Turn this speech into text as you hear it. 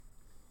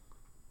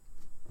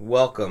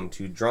Welcome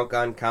to Drunk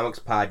on Comics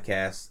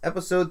Podcast,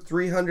 episode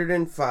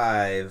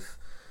 305.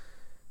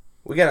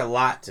 We got a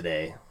lot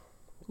today.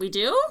 We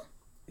do?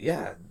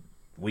 Yeah,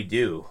 we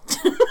do.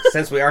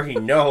 Since we already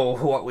know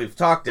what we've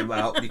talked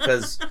about,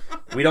 because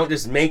we don't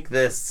just make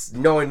this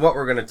knowing what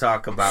we're going to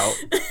talk about.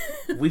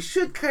 We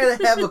should kind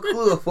of have a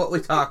clue of what we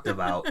talked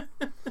about.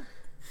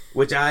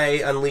 Which I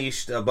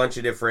unleashed a bunch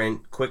of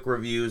different quick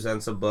reviews on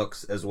some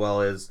books, as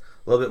well as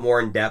a little bit more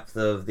in depth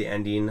of the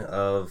ending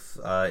of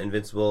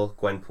Invincible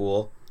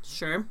Gwenpool.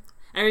 Sure.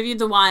 I reviewed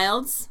The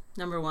Wilds,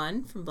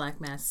 #1, from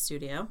Black Mass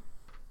Studio.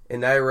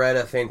 And I read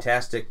a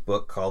fantastic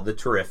book called The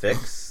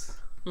Terrifics.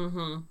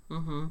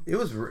 It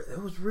was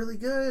really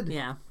good.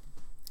 Yeah.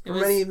 For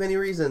many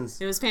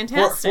reasons. It was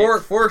fantastic.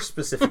 For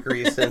specific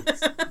reasons.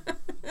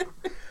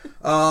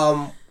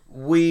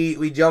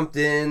 We jumped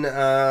in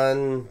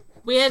on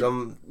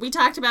we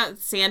talked about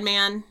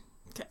Sandman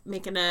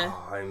making a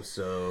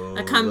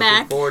looking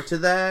comeback. forward to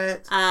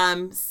that.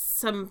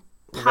 Some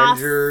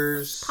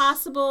Avengers,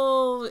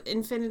 possible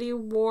Infinity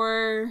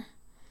War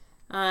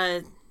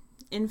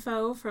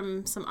info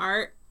from some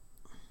art.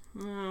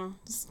 And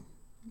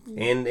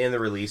the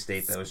release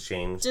date that was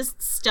changed. Just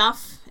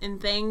stuff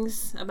and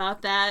things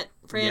about that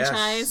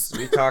franchise. Yes,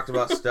 we talked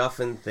about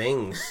stuff and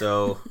things,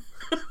 so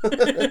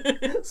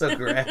so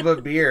grab a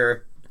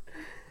beer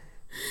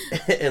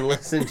and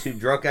listen to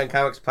Drunk on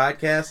Comics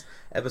Podcast,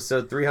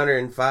 episode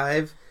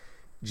 305.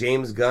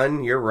 James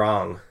Gunn, you're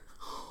wrong.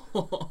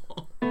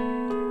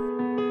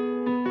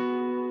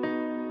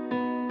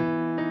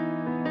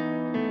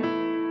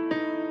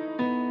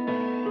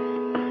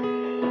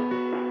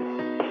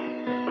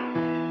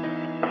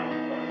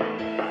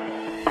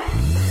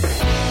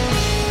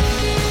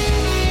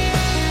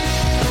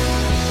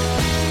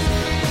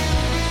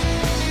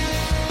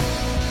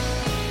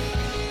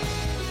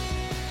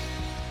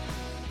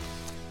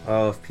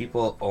 Oh, if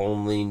people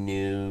only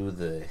knew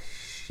the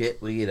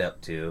shit we get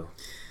up to.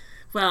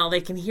 Well,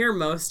 they can hear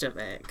most of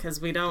it, because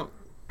we don't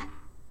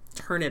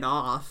turn it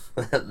off.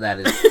 That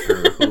is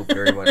true,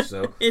 very much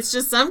so. It's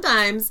just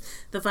sometimes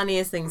the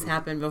funniest things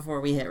happen before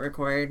we hit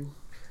record.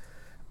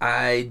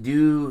 I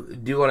do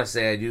want to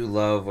say I do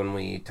love when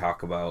we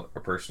talk about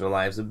our personal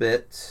lives a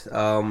bit,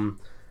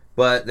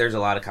 but there's a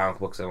lot of comic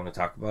books I want to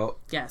talk about.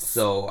 Yes.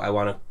 So I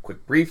want to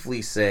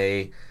briefly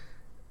say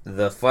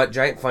the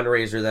giant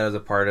fundraiser that I was a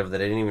part of that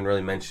I didn't even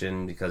really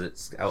mention because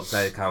it's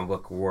outside the comic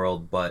book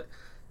world, but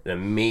an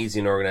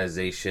amazing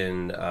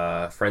organization,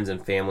 Friends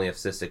and Family of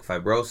Cystic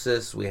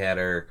Fibrosis. We had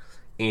our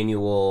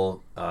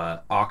annual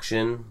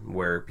auction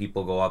where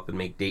people go up and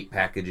make date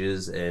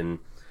packages, and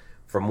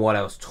from what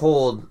I was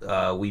told,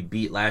 we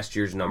beat last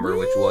year's number,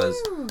 which was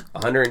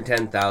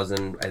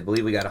 110,000. I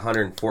believe we got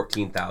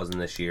 114,000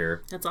 this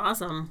year. That's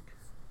awesome.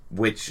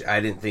 Which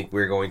I didn't think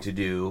we were going to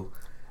do.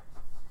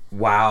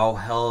 Wow,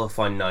 hell of a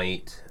fun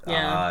night.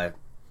 Yeah.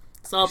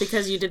 It's all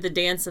because you did the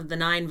dance of the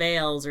 9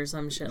 veils or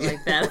some shit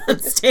like that on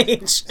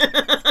stage.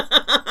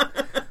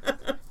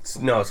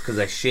 No, it's because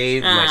I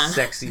shaved my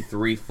sexy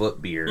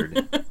 3-foot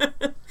beard.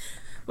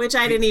 Which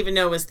I didn't even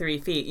know was 3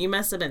 feet. You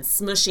must have been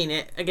smushing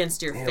it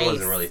against your face. It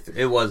wasn't really.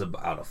 It was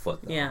about a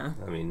foot, though. Yeah.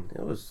 I mean,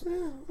 it was.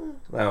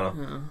 I don't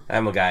know.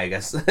 I'm a guy, I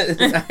guess.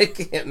 I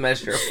can't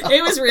measure.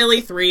 It was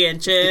really 3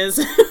 inches.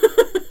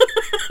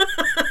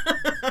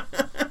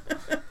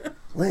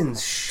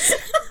 Lynn's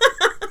shit.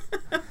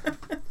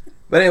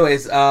 But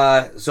anyways,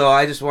 so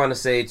I just want to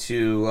say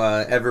to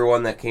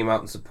everyone that came out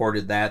and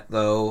supported that,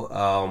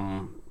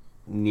 though,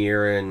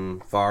 near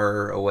and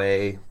far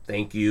away,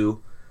 thank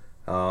you.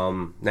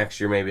 Next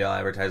year maybe I'll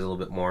advertise a little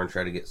bit more and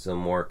try to get some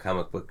more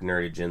comic book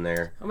nerdage in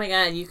there. Oh my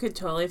god, you could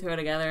totally throw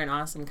together an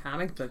awesome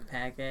comic book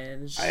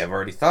package. I have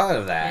already thought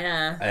of that.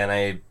 Yeah. And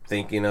I'm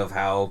thinking of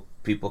how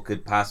people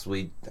could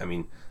possibly, I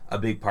mean, a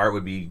big part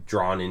would be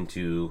drawn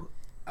into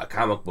a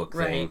comic book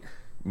thing. Right.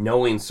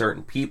 Knowing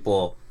certain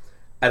people,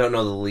 I don't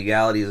know the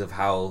legalities of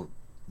how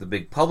the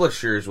big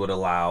publishers would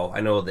allow.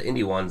 I know the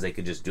indie ones, they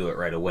could just do it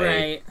right away.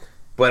 Right.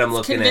 But I'm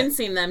looking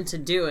convincing them to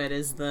do it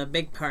is the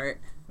big part.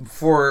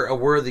 For a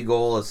worthy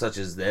goal as such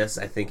as this,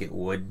 I think it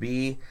would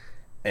be.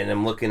 And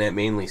I'm looking at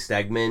mainly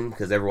Stegman,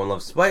 because everyone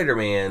loves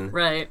Spider-Man.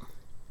 Right.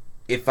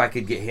 If I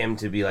could get him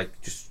to be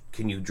like, just,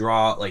 can you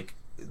draw, like,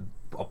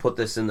 I'll put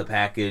this in the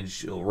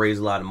package, it'll raise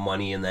a lot of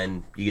money, and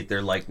then you get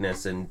their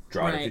likeness and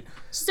draw it.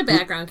 Just a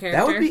background character.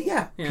 That would be,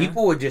 yeah.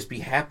 People would just be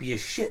happy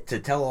as shit to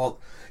tell all,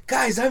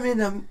 guys, I'm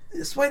in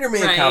a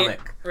Spider-Man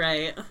comic.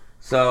 Right.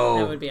 So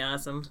that would be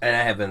awesome. And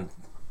I have been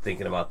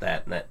thinking about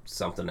that, and that's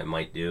something I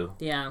might do.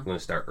 Yeah. I'm going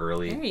to start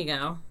early. There you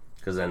go.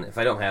 Because then if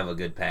I don't have a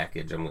good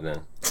package, I'm going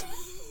to...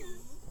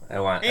 I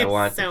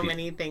want so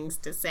many things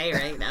to say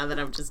right now that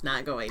I'm just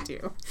not going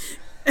to.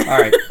 All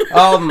right.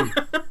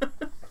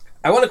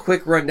 I want a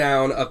quick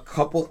rundown.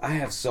 I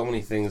have so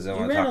many things I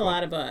want to talk about. You read a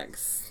lot of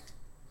books.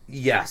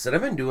 Yes, and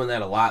I've been doing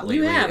that a lot lately.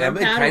 You have. I've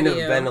been I've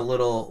been a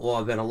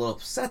little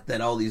upset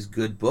that all these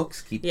good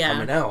books keep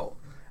coming out.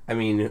 I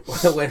mean,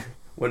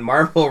 when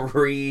Marvel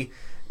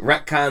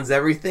retcons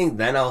everything,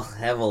 then I'll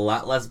have a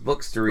lot less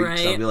books to read. Right.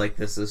 So I'll be like,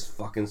 this is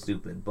fucking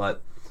stupid.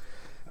 But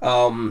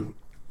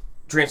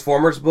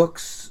Transformers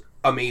books,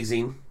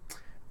 amazing.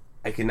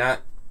 I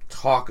cannot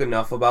talk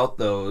enough about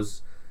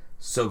those,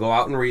 so go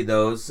out and read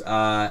those.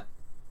 I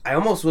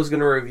almost was going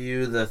to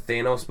review the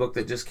Thanos book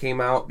that just came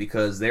out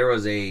because there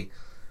was a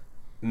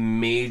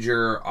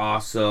major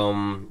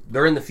awesome...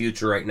 They're in the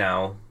future right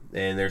now,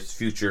 and there's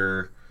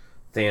future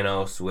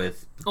Thanos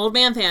with... Old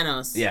Man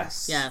Thanos.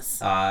 Yes.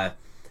 Yes.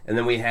 And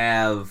then we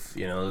have,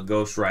 the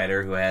Ghost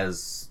Rider who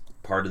has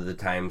part of the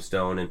Time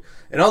Stone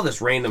and all this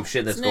random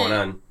shit that's going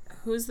on.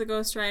 Who's the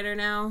Ghost Rider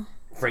now?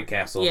 Frank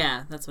Castle.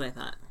 Yeah, that's what I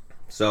thought.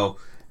 So,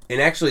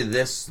 and actually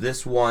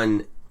this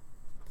one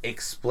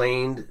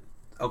explained...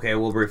 Okay,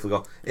 we'll briefly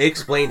go. It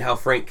explained how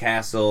Frank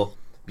Castle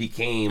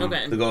became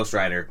the Ghost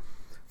Rider.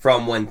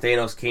 From when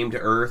Thanos came to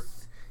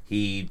Earth,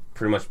 he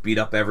pretty much beat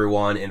up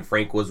everyone, and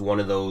Frank was one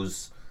of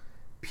those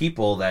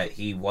people that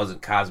he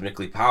wasn't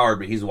cosmically powered,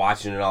 but he's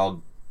watching it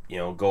all,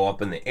 go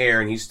up in the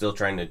air, and he's still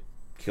trying to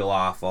kill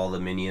off all the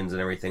minions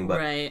and everything,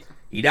 but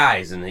he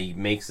dies, and he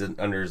makes it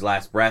under his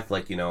last breath,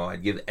 like,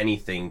 I'd give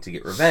anything to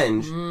get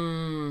revenge.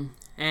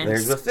 And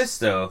there's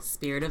Mephisto.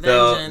 Spirit of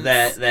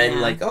vengeance.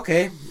 So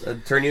okay,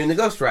 turn you into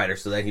Ghost Rider,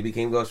 so that he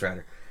became Ghost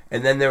Rider.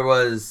 And then there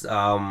was,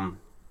 God,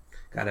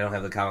 I don't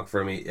have the comic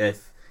for me.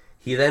 If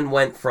he then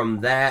went from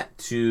that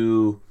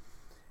to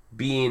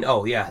being,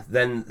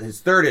 then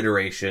his third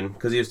iteration,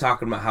 because he was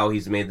talking about how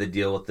he's made the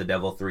deal with the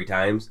devil 3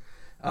 times.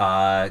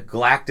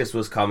 Galactus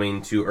was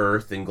coming to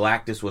Earth, and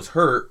Galactus was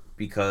hurt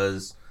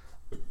because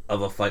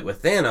of a fight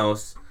with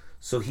Thanos,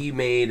 so he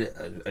made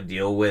a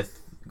deal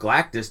with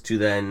Galactus to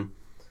then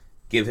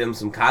give him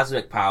some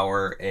cosmic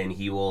power, and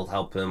he will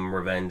help him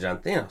revenge on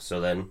Thanos.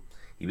 So then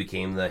he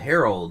became the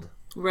Herald,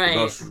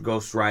 the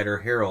Ghost Rider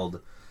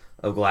Herald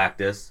of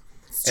Galactus.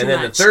 And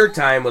then the third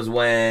time was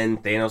when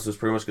Thanos was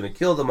pretty much going to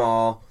kill them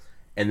all,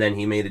 and then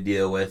he made a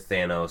deal with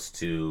Thanos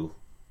to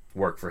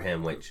work for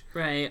him, which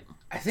I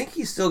think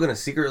he's still going to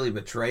secretly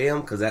betray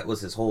him because that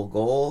was his whole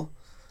goal.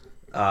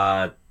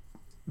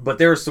 But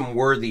there was some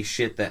worthy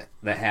shit that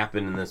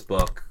happened in this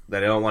book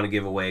that I don't want to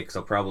give away because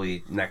I'll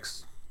probably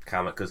next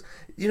comic, because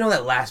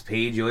that last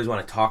page you always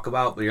want to talk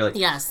about, but you're like,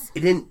 it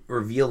didn't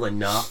reveal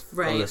enough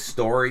of the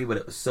story, but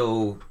it was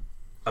so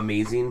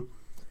amazing.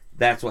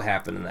 That's what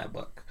happened in that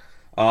book.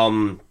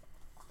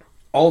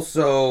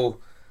 Also,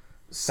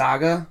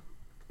 Saga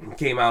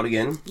came out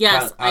again.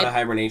 Yes, out of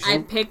hibernation. I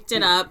picked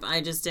it up.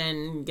 I just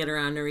didn't get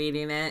around to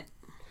reading it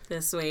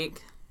this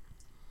week.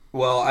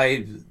 Well,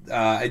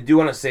 I do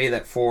want to say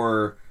that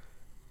for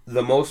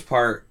the most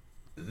part,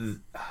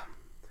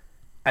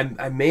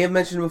 I may have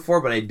mentioned it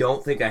before, but I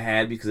don't think I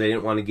had because I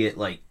didn't want to get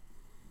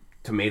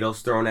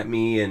tomatoes thrown at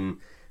me, and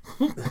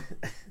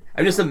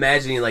I'm just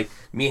imagining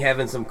me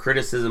having some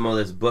criticism of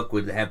this book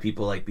would have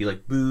people be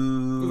like,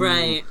 boo.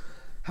 Right.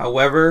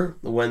 However,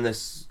 when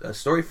this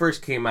story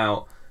first came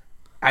out,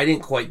 I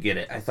didn't quite get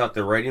it. I thought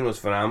the writing was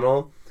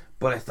phenomenal,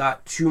 but I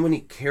thought too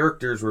many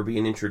characters were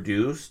being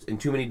introduced and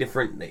too many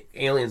different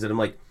aliens that I'm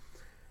like,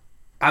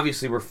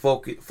 obviously we're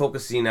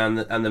focusing on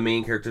the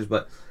main characters,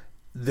 but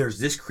there's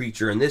this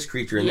creature and this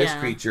creature and this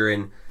creature,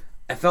 and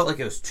I felt like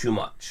it was too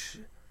much.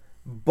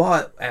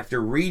 But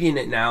after reading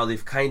it now,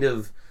 they've kind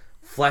of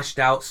fleshed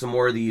out some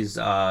more of these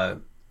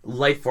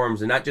life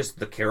forms, and not just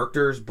the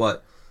characters,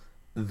 but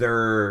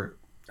their,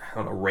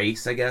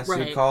 race, I guess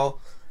you'd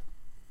call.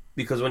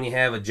 Because when you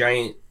have a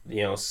giant,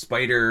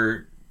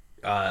 spider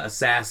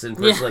assassin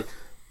person,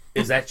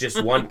 is that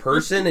just one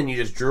person and you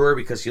just drew her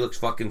because she looks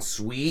fucking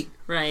sweet?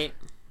 Right.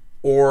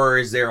 Or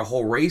is there a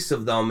whole race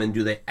of them, and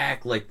do they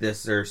act like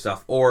this or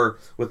stuff? Or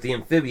with the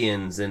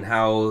amphibians and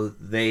how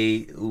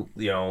they,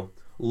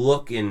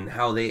 look and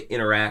how they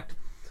interact.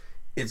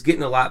 It's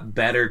getting a lot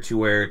better to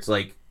where it's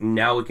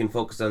now we can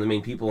focus on the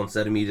main people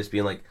instead of me just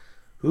being like,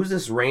 who's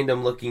this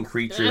random looking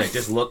creature that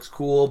just looks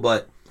cool,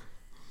 but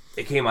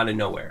it came out of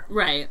nowhere.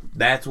 Right.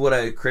 That's what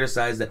I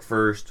criticized at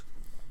first.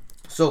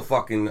 So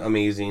fucking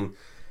amazing.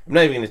 I'm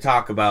not even going to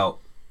talk about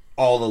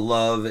all the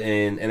love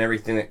and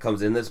everything that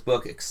comes in this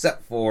book,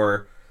 except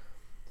for,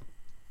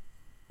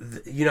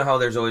 how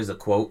there's always the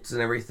quotes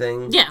and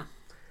everything? Yeah.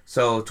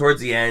 So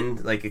towards the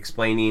end,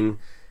 explaining,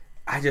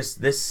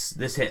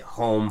 this hit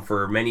home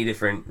for many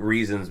different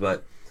reasons,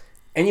 but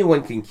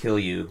anyone can kill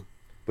you,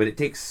 but it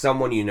takes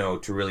someone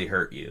to really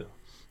hurt you.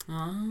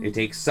 Oh. It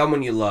takes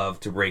someone you love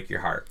to break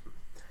your heart.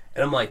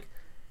 And I'm like,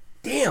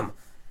 damn,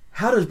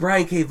 how does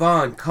Brian K.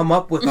 Vaughan come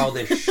up with all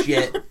this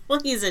shit?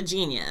 Well, he's a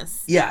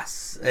genius.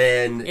 Yes.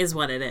 And is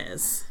what it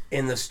is.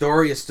 And the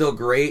story is still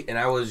great, and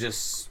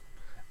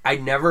I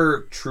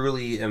never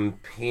truly am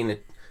paying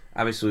it.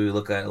 Obviously, we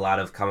look at a lot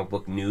of comic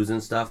book news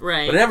and stuff.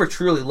 Right. But I never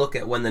truly look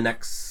at when the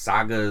next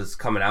saga is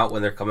coming out,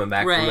 when they're coming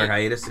back from their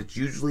hiatus. It's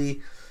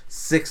usually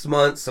 6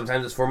 months,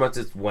 sometimes it's 4 months,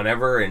 it's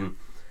whenever, and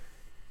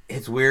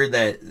it's weird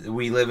that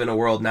we live in a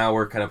world now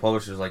where kind of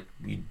publishers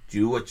you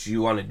do what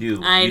you want to do.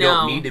 You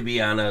don't need to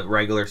be on a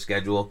regular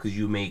schedule because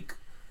you make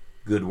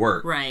good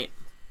work. Right.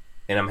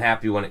 And I'm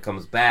happy when it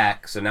comes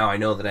back. So now I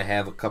know that I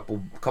have a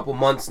couple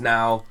months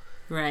now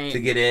to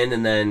get in.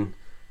 And then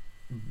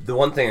the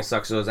one thing that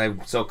sucks is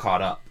I'm so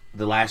caught up.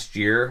 The last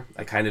year,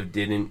 I kind of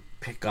didn't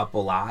pick up a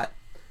lot.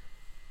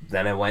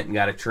 then I went and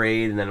got a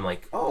trade, and then I'm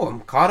like, oh,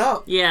 I'm caught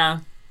up. Yeah.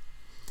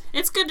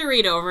 It's good to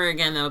read over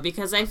again, though,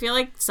 because I feel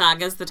like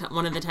Saga's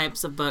one of the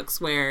types of books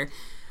where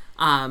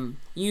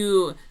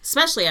you,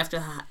 especially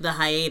after the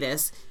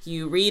hiatus,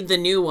 you read the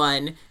new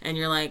one, and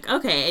you're like,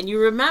 okay, and you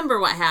remember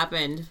what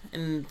happened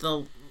in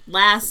the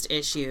last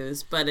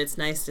issues, but it's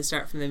nice to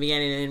start from the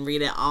beginning and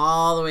read it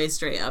all the way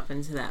straight up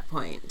into that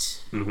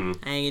point. Mm-hmm.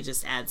 I think it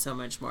just adds so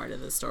much more to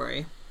the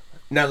story.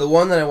 Now, the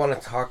one that I want to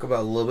talk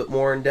about a little bit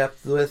more in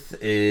depth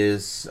with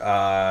is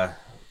The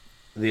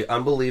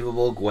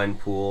Unbelievable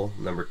Gwenpool,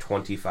 number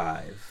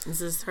 25. Is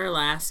this her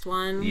last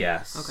one?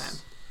 Yes. Okay.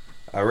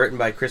 Written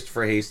by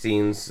Christopher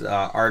Hastings.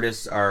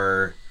 Artists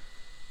are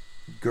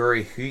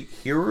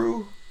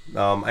Gurihiru.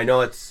 I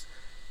know it's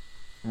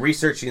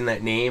researching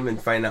that name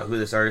and finding out who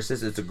this artist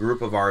is. It's a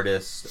group of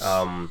artists.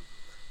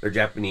 They're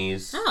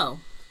Japanese. Oh.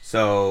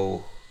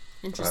 So.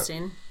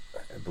 Interesting.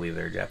 I believe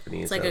they're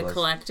Japanese. It's like a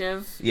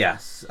collective.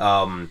 Yes.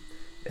 And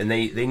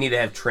they need to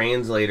have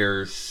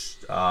translators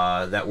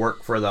that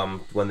work for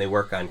them when they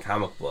work on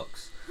comic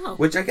books. Oh.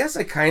 Which I guess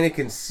I kind of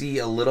can see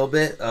a little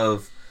bit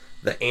of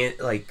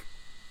like.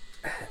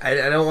 I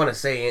don't want to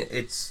say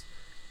it's.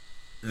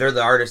 They're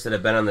the artists that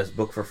have been on this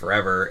book for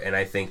forever, and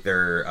I think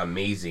they're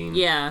amazing.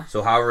 Yeah.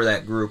 So however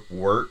that group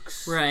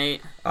works, right,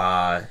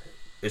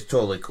 is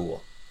totally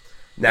cool.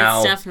 Now,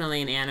 it's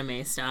definitely an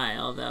anime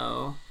style,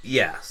 though.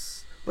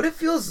 Yes, but it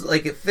feels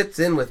like it fits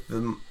in with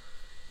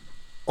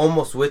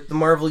almost with the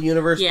Marvel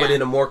universe, yeah, but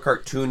in a more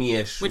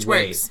cartoony-ish which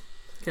way. Works,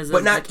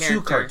 but not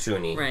too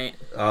cartoony. Right.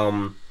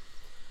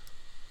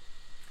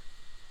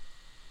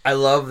 I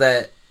love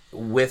that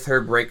with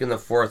her breaking the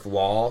fourth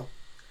wall,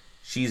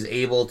 she's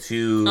able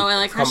to. Oh, I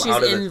like how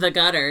she's in the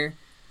gutter.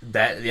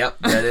 That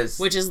is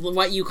which is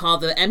what you call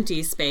the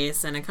empty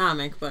space in a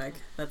comic book.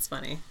 That's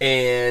funny.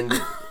 And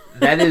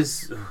that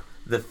is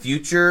the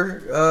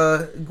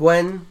future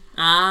Gwen.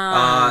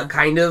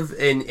 Kind of,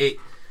 and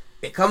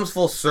it comes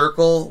full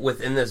circle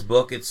within this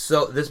book.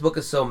 This book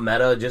is so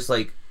meta, just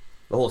like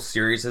the whole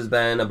series has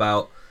been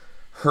about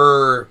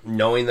her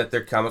knowing that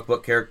they're comic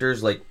book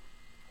characters. Like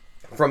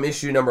from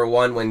issue number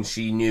 1, when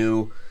she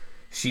knew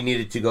she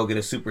needed to go get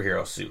a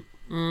superhero suit.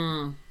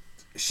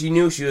 She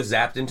knew she was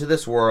zapped into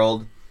this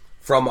world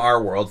from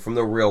our world, from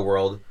the real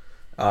world,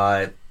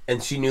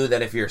 and she knew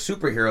that if you're a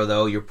superhero,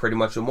 though, you're pretty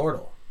much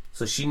immortal.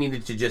 So she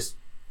needed to just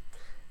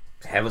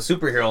have a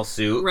superhero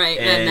suit. Right,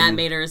 and that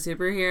made her a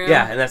superhero.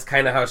 Yeah, and that's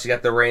kind of how she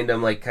got the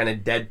random, like, kind of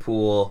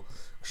Deadpool.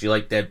 She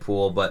liked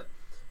Deadpool, but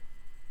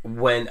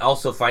when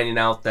also finding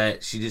out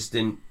that she just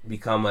didn't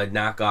become a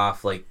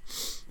knockoff, like,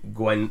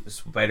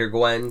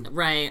 Spider-Gwen.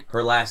 Right.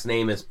 Her last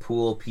name is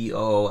Poole,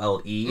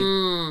 Poole.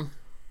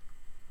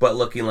 But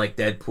looking like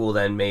Deadpool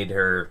then made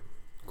her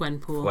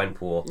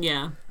Gwenpool.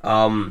 Yeah.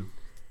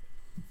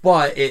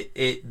 But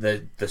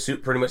the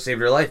suit pretty much saved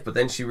her life. But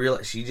then she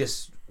realized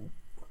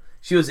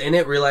she was in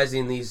it,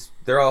 realizing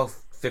they're all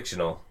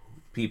fictional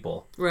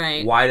people.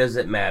 Right. Why does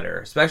it matter?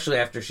 Especially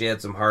after she had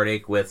some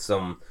heartache with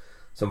some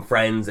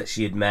friends that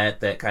she had met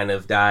that kind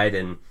of died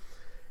and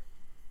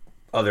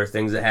other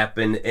things that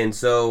happened. And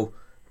so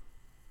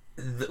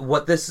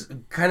what this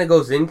kind of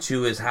goes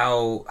into is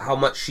how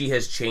much she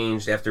has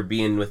changed after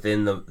being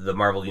within the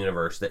Marvel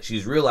universe. That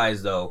she's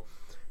realized, though,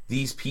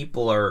 these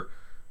people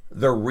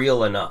they're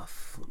real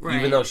enough. Right.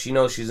 Even though she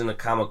knows she's in a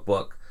comic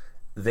book,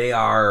 they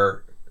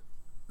are,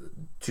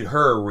 to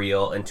her,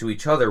 real, and to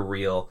each other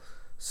real.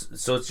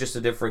 So it's just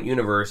a different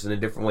universe and a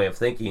different way of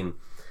thinking.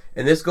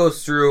 And this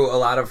goes through a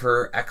lot of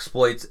her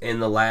exploits in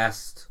the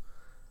last.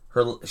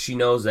 She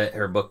knows that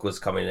her book was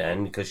coming to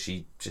end because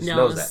she just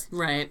knows that.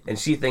 Right. And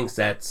she thinks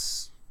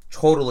that's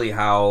totally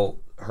how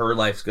her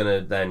life's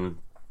going to then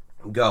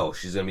go.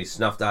 She's going to be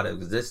snuffed out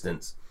of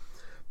existence.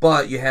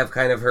 But you have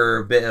kind of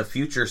her bit of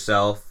future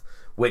self,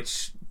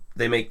 which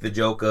they make the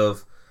joke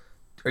of,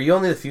 are you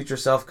only the future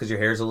self because your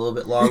hair's a little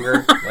bit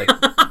longer? Like,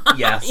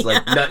 yes,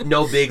 like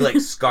no big like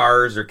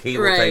scars or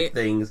cable type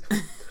things.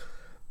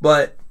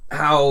 But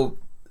how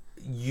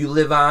you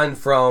live on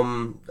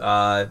from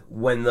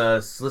when the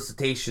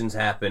solicitations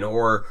happen,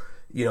 or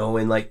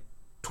in like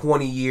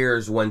 20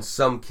 years when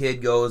some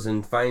kid goes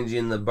and finds you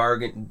in the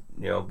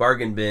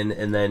bargain bin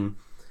and then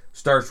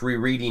starts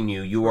rereading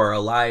you are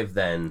alive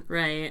then.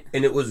 Right.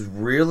 And it was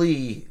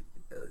really,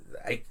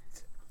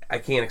 I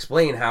can't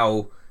explain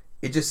how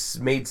it just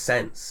made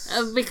sense.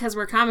 Because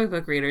we're comic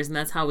book readers and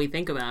that's how we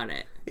think about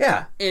it.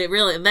 Yeah.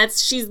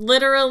 She's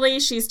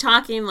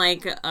talking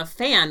like a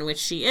fan, which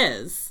she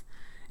is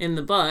in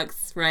the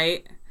books,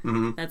 right?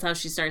 Mm-hmm. That's how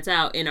she starts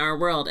out in our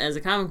world as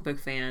a comic book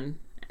fan.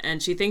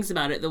 And she thinks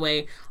about it the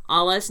way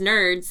all us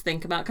nerds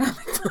think about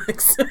comic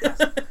books.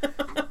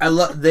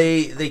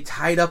 They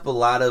tied up a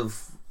lot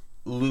of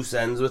loose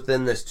ends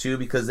within this too,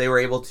 because they were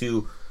able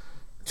to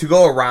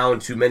go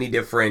around to many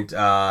different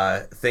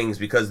things,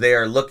 because they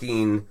are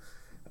looking,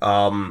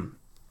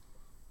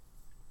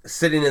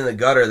 sitting in the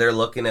gutter, they're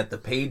looking at the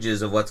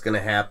pages of what's going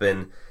to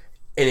happen,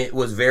 and it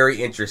was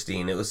very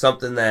interesting. It was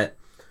something that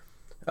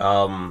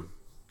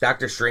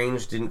Doctor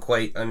Strange didn't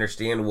quite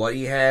understand what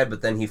he had,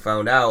 but then he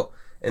found out,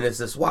 and it's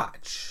this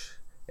watch.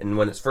 And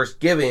when it's first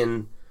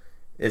given,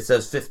 it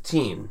says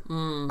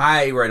 15.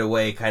 I right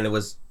away kind of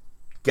was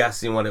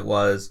guessing what it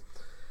was.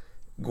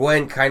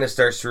 Gwen kind of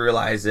starts to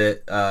realize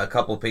it a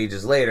couple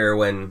pages later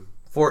when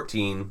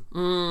 14,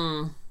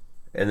 and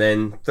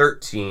then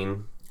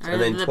 13,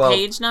 and then 12. The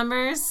page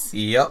numbers?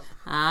 Yep.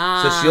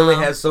 So she only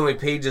has so many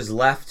pages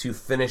left to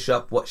finish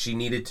up what she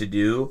needed to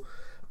do.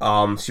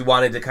 She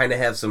wanted to kind of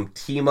have some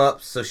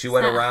team-ups, so she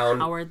went around...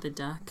 Howard the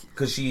Duck.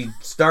 Because she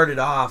started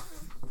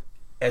off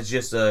as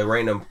just a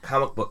random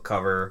comic book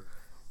cover,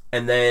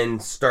 and then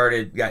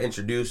got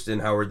introduced in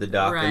Howard the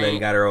Duck, and then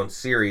got her own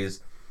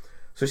series.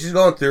 So she's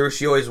going through.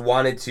 She always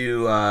wanted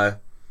to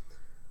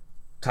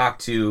talk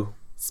to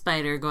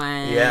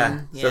Spider-Gwen.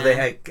 Yeah. So they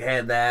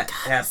had that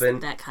happen.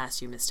 That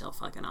costume is still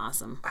fucking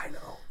awesome. I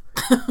know.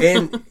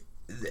 And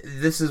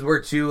this is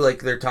where, too, like,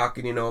 they're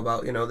talking,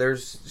 about,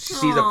 she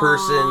sees a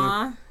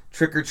person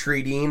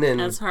trick-or-treating, and...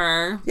 That's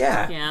her.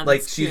 Yeah.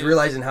 Like, she's cute.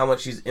 realizing how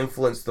much she's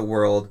influenced the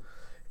world,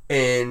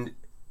 and...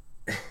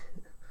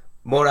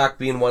 MODOK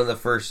being one of the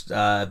first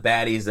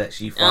baddies that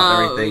she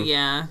fought and everything.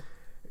 Yeah.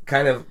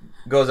 Kind of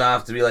goes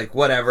off to be like,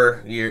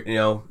 whatever, we're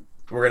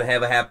going to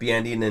have a happy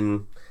ending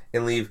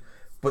and leave.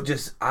 But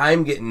just,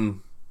 I'm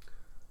getting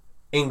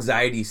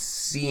anxiety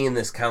seeing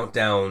this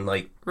countdown.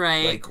 Like,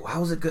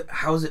 how's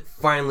it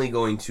finally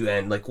going to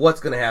end? Like, what's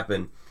going to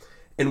happen?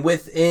 And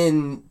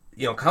within,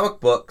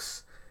 comic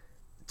books,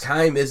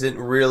 time isn't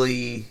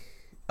really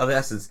of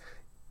essence.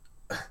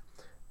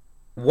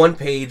 One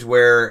page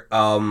where,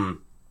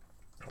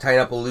 tying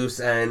up a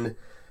loose end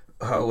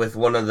with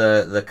one of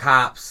the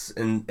cops,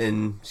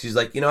 and she's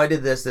like, I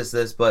did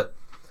this, but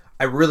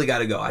I really got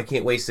to go. I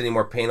can't waste any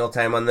more panel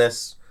time on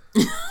this.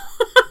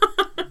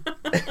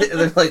 And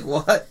they're like,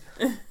 what?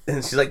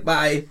 And she's like,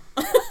 bye.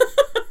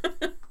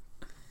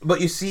 But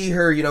you see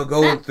her,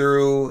 going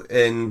through,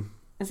 and...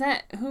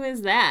 Who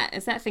is that?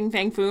 Is that Fing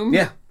Fang Foom?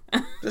 Yeah.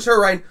 Just her,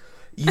 Ryan.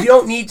 You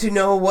don't need to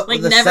know what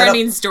like the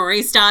never-ending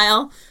story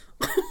style?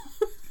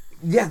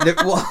 Yeah,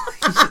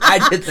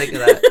 I did think of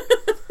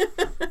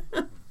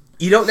that.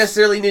 You don't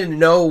necessarily need to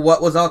know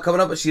what was all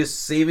coming up, but she is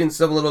saving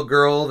some little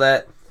girl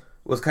that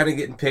was kind of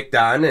getting picked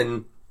on,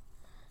 and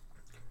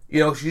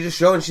she's just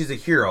showing she's a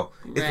hero.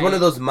 It's one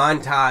of those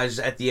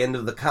montages at the end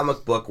of the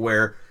comic book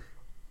where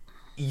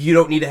you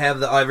don't need to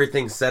have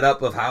everything set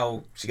up of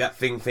how she got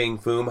Fing Fang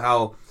Foom,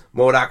 how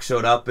MODOK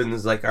showed up and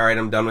was like, all right,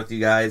 I'm done with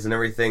you guys and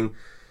everything.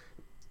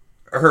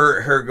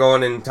 Her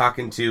going and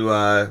talking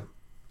to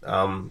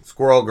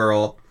Squirrel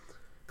Girl,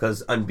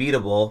 because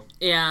unbeatable.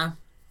 Yeah.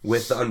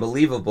 With the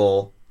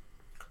unbelievable.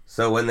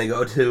 So when they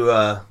go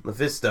to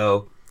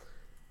Mephisto,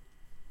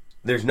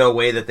 there's no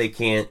way that they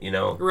can't,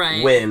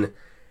 win.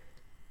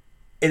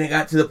 And it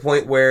got to the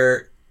point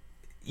where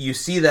you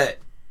see that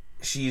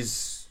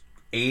she's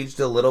aged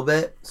a little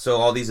bit. So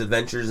all these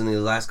adventures in the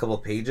last couple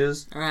of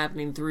pages are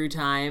happening through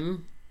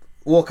time.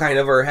 Well, kind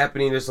of, are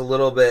happening just a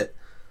little bit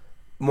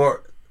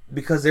more,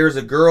 because there was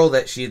a girl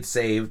that she had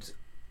saved,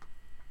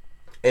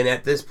 and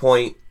at this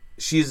point,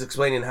 she's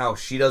explaining how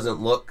she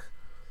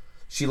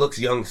looks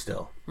young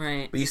still.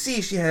 Right. But you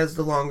see, she has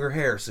the longer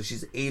hair, so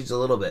she's aged a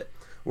little bit.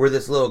 Where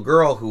this little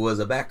girl, who was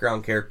a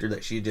background character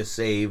that she had just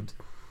saved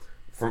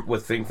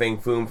with Fing Fang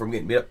Foom from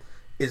getting beat up,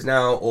 is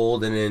now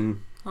old and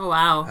in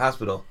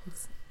hospital.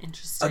 That's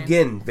interesting.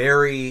 Again,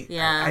 very...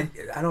 Yeah.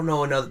 I don't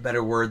know another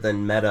better word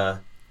than meta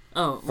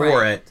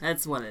for it.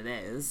 That's what it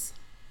is.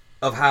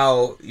 Of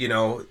how,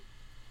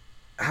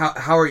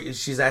 how are you...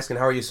 She's asking,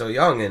 how are you so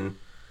young? And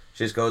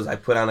she just goes, I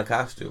put on a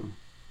costume.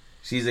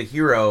 She's a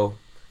hero,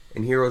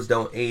 and heroes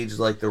don't age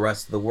like the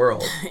rest of the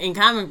world. In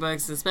comic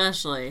books,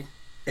 especially.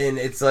 And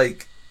it's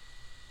like...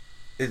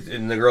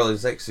 And the girl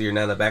is like, so you're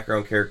not a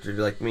background character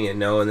like me? And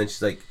no. And then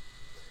she's like,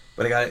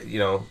 but I got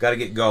to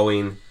get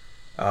going.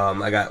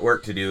 I got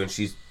work to do. And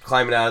she's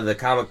climbing out of the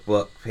comic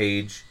book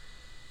page,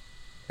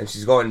 and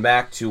she's going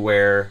back to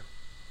where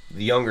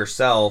the younger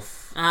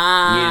self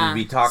needed to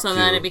be talked to. So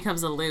then it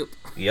becomes a loop.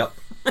 Yep.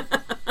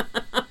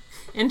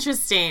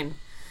 Interesting.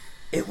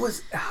 It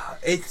was...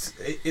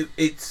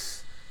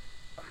 It's...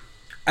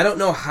 I don't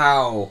know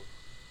how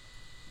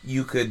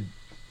you could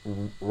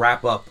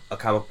wrap up a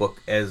comic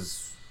book as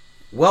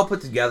well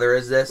put together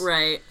as this.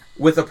 Right.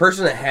 With a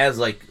person that has,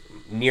 like,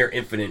 near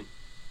infinite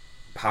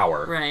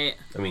power. Right.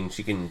 I mean,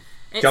 she can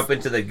jump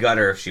into the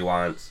gutter if she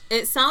wants.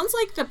 It sounds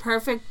like the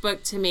perfect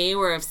book to me,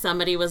 where if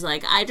somebody was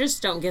like, I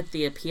just don't get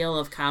the appeal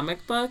of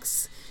comic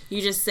books,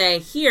 you just say,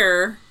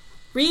 here,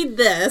 read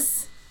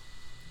this.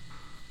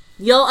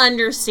 You'll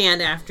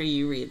understand after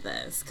you read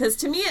this. Because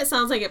to me, it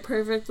sounds like it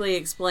perfectly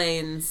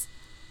explains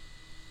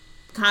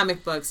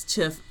comic books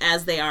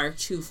as they are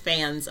to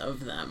fans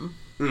of them.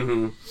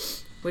 Mm-hmm.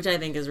 Which I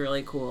think is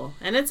really cool.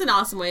 And it's an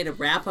awesome way to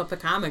wrap up a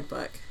comic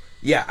book.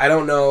 Yeah, I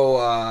don't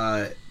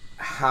know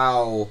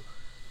how...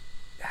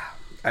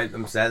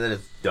 I'm sad that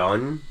it's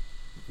done,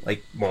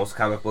 like most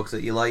comic books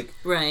that you like.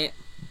 Right.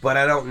 But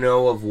I don't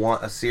know of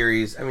a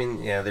series... I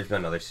mean, yeah, there's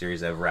been other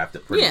series that have wrapped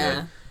it pretty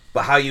good.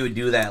 But how you would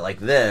do that like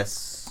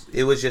this,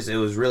 it was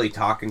really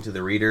talking to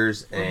the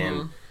readers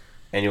and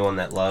anyone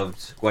that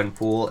loved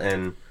Gwenpool.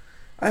 And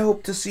I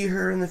hope to see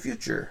her in the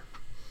future.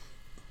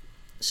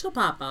 She'll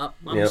pop up,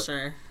 I'm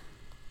sure.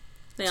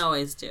 They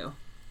always do.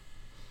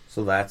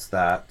 So that's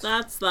that.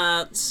 That's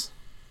that.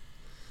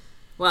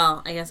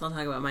 Well, I guess I'll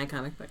talk about my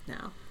comic book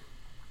now.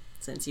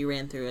 Since you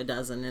ran through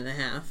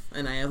 12.5,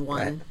 and I have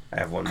one.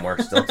 I have one more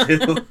still,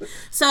 too.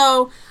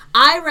 So,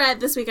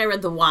 this week I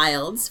read The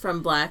Wilds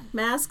from Black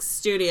Mask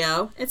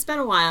Studio. It's been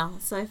a while,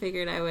 so I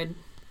figured I would,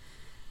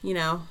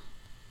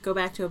 go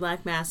back to a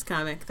Black Mask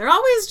comic. They're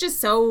always just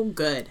so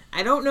good.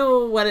 I don't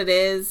know what it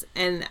is,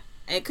 and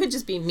it could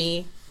just be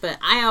me, but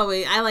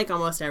I like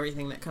almost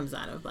everything that comes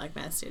out of Black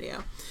Mask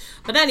Studio.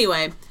 But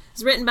anyway,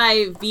 it's written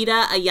by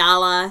Vita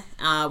Ayala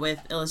with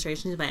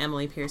illustrations by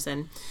Emily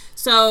Pearson.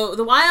 So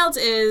The Wilds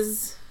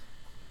is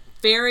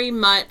very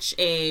much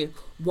a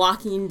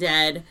Walking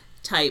Dead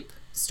type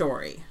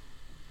story.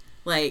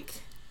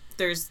 Like,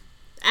 there's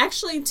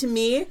actually, to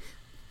me,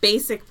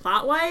 basic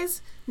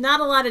plot-wise, not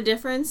a lot of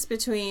difference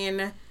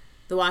between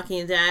The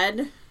Walking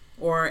Dead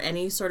or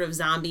any sort of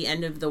zombie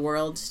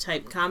end-of-the-world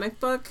type comic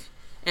book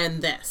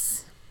and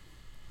this.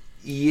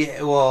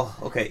 Yeah, well,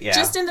 okay, yeah.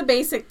 Just in the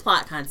basic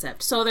plot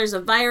concept. So there's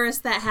a virus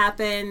that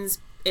happens,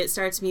 it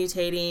starts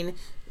mutating,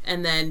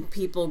 and then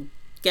people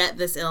get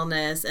this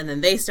illness, and then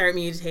they start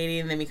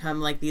mutating, and they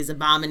become like these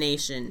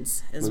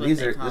abominations, is what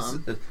they call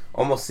them. It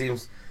almost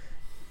seems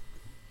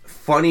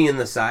funny in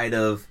the side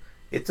of,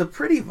 it's a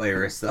pretty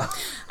virus, though.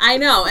 I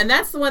know, and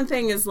that's the one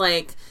thing is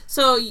like,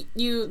 so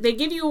they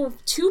give you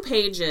 2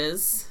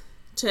 pages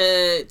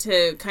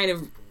to kind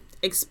of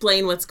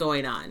explain what's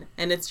going on,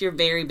 and it's your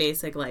very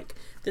basic, like,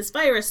 this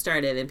virus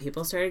started, and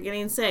people started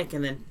getting sick,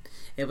 and then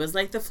it was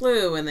like the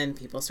flu, and then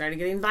people started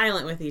getting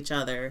violent with each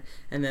other,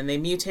 and then they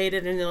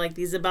mutated into like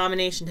these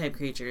abomination type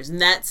creatures,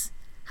 and that's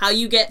how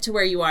you get to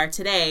where you are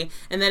today.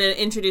 And then it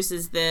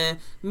introduces the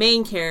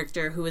main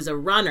character, who is a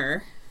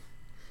runner.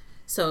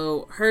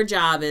 So her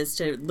job is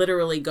to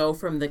literally go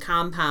from the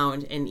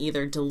compound and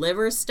either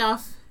deliver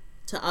stuff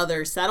to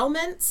other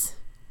settlements,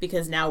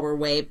 because now we're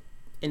way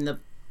in the,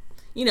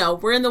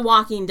 we're in the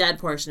Walking Dead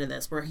portion of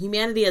this, where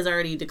humanity has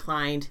already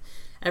declined.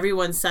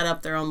 Everyone's set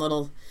up their own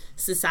little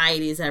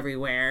societies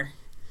everywhere,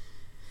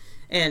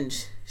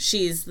 and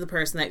she's the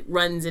person that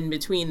runs in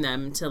between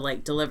them to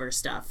like deliver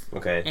stuff.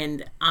 Okay.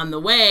 And on the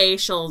way,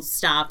 she'll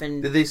stop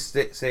and... Did they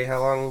say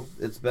how long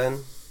it's been?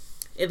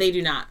 They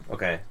do not.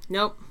 Okay.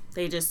 Nope.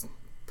 They just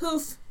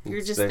poof.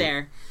 You're just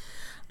there.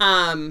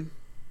 From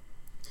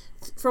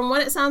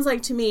what it sounds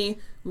like to me,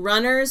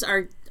 runners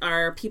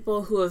are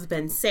people who have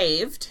been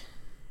saved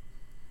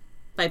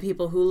by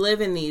people who live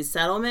in these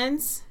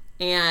settlements,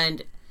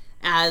 and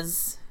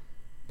as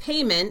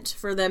payment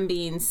for them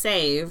being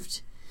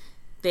saved,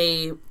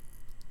 they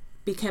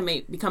become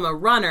a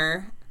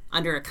runner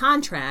under a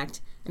contract,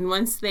 and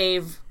once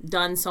they've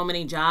done so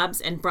many jobs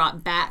and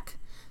brought back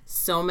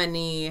so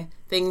many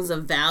things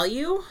of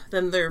value,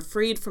 then they're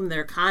freed from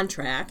their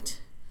contract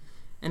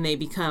and they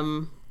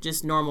become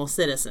just normal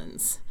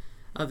citizens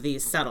of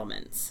these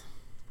settlements.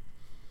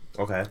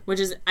 Okay.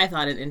 Which is, I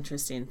thought, an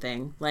interesting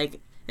thing.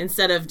 Like,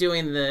 instead of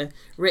doing the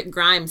Rick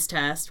Grimes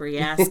test where you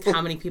ask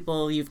how many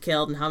people you've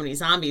killed and how many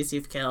zombies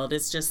you've killed,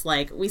 it's just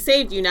like, we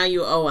saved you, now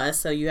you owe us,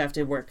 so you have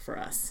to work for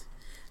us.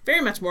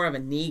 Very much more of a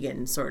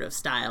Negan sort of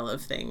style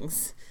of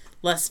things.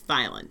 Less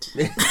violent.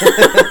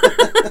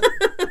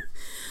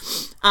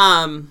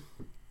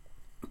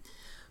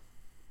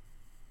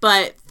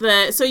 But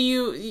so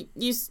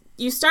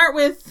you start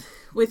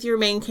with your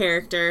main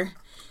character,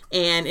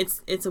 and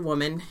it's a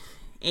woman,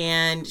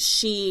 and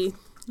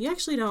you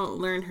actually don't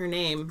learn her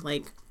name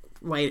like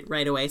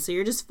right away, so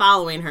you're just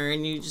following her,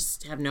 and you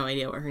just have no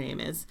idea what her name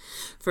is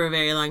for a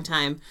very long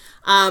time.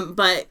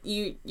 But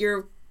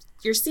you're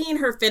seeing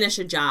her finish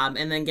a job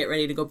and then get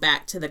ready to go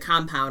back to the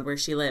compound where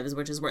she lives,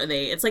 which is where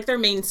it's like their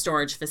main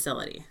storage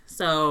facility.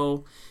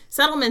 So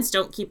settlements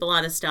don't keep a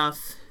lot of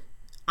stuff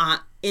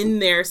in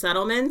their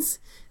settlements.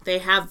 They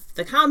have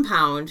the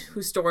compound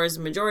who stores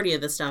the majority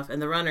of the stuff,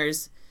 and the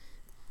runners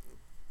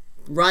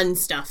run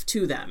stuff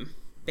to them,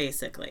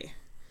 basically.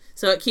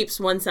 So it keeps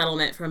one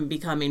settlement from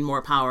becoming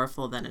more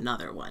powerful than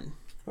another one.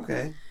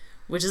 Okay.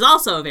 Which is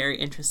also a very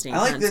interesting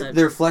concept. That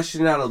they're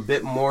fleshing out a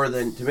bit more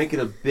to make it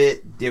a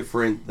bit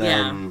different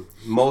than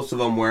most of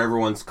them, where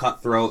everyone's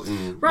cutthroat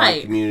and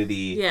by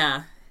community.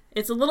 Yeah.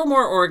 It's a little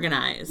more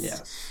organized.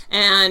 Yes.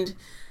 And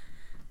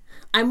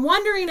I'm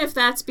wondering if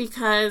that's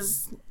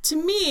because, to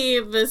me,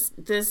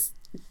 this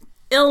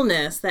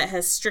illness that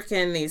has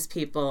stricken these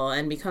people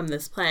and become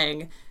this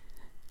plague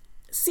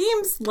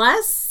seems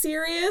less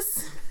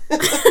serious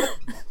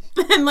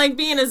than like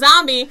being a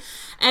zombie.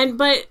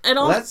 But it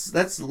all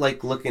that's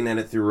like looking at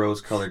it through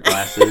rose-colored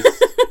glasses.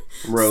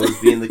 Rose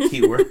being the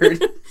key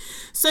word.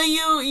 So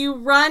you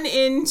run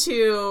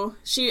into,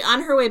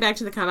 on her way back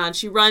to the compound,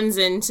 she runs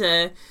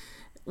into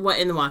what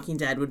in The Walking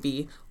Dead would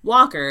be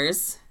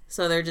walkers.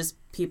 So they're just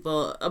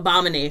people,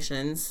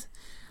 abominations.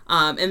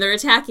 And they're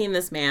attacking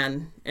this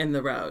man in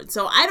the road.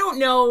 So I don't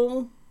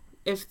know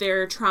if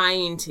they're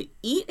trying to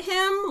eat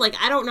him. Like,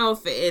 I don't know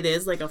if it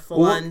is like a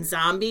full-on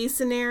zombie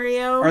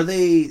scenario. Are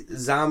they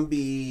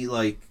zombie,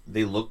 like,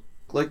 they look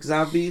like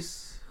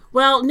zombies?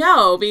 Well,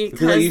 no,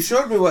 Because like, you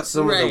showed me what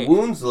some of the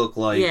wounds look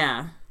like.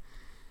 Yeah.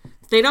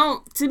 They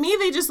don't... To me,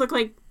 they just look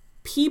like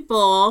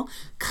people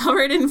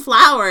covered in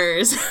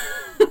flowers.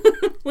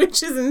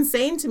 Which is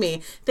insane to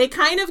me. They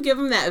kind of give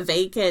them that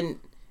vacant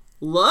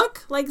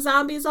look like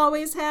zombies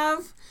always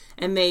have.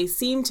 And they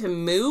seem to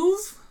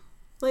move.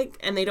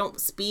 And they don't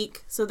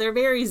speak. So they're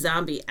very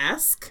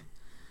zombie-esque.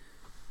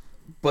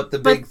 But the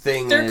big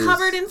thing they're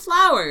covered in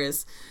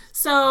flowers.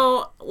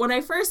 So when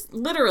I first...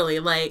 Literally,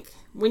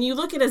 when you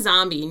look at a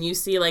zombie and you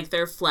see,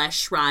 their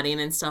flesh rotting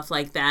and stuff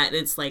like that,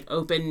 it's,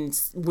 open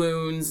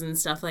wounds and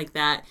stuff like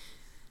that.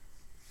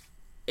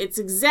 It's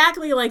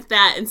exactly like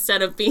that.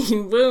 Instead of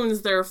being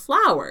wounds, they're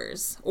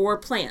flowers or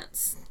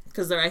plants.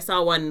 Because I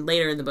saw one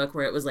later in the book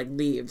where it was,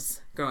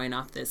 leaves growing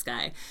off this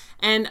guy.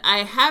 And I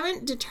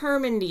haven't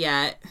determined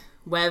yet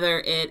whether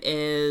it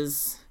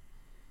is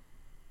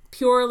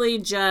purely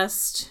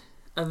just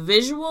a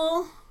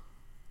visual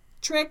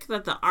trick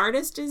that the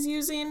artist is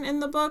using in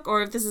the book,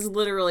 or if this is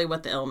literally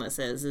what the illness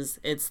is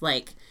it's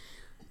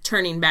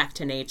turning back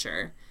to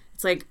nature.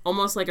 It's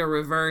almost like a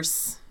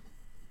reverse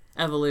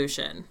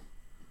evolution.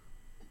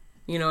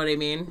 You know what I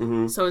mean?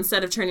 Mm-hmm. So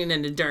instead of turning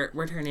into dirt,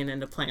 we're turning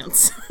into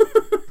plants.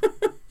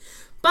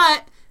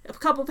 But a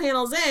couple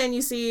panels in,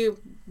 you see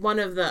one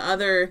of the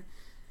other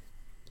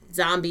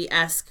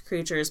zombie-esque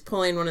creatures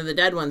pulling one of the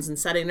dead ones and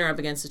setting her up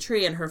against a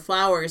tree, and her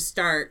flowers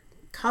start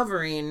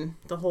covering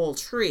the whole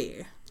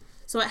tree.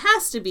 So it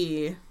has to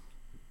be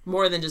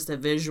more than just a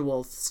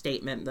visual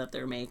statement that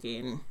they're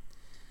making.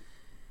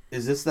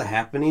 Is this the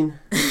Happening?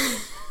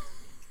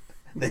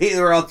 They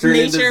were all turned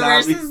into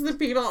zombies. Nature versus the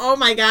people. Oh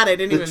my god, I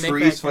didn't even make that connection. The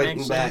trees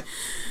fighting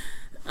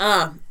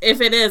back.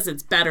 If it is,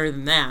 it's better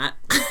than that.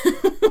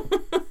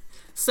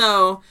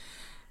 So,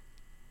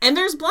 and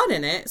there's blood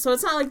in it, so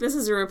it's not like this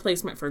is a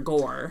replacement for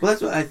gore. Well,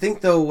 that's what I think,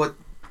 though,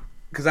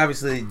 because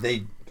obviously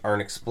they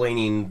aren't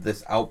explaining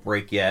this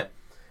outbreak yet.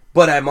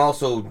 But I'm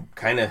also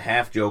kind of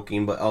half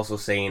joking, but also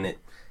saying it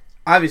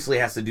obviously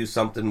has to do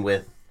something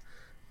with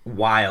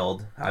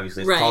wild.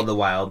 Obviously, it's called the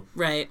wild.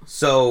 Right.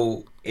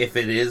 So if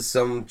it is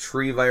some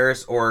tree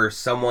virus or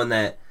someone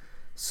that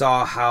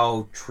saw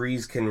how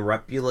trees can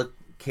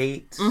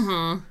replicate,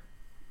 mm-hmm.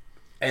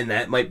 and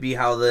that might be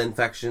how the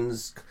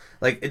infections...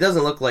 it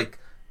doesn't look like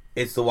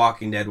it's The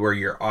Walking Dead where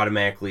you're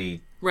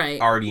automatically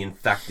already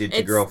infected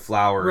to grow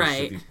flowers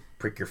if you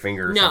prick your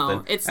finger or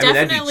something. It's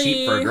definitely... that'd be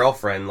cheap for a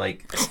girlfriend,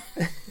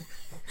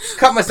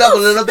 cut myself a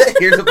little bit.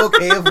 Here's a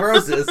bouquet of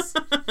roses.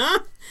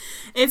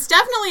 It's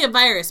definitely a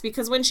virus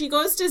because when she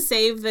goes to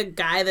save the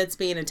guy that's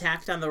being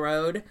attacked on the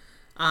road,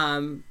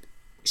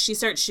 she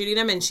starts shooting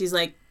him and she's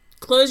like,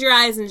 close your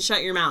eyes and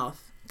shut your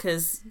mouth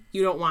because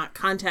you don't want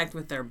contact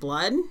with their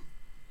blood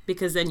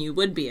because then you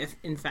would be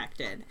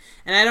infected.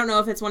 And I don't know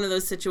if it's one of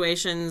those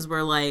situations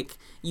where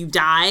you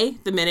die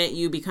the minute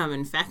you become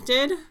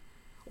infected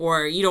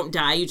or you don't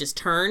die, you just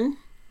turn.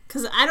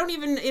 Because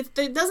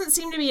it doesn't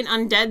seem to be an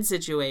undead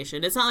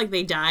situation. It's not like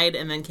they died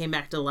and then came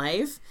back to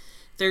life.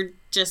 They're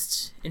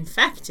just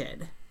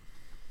infected,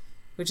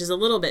 which is a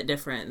little bit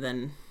different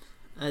than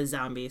a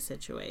zombie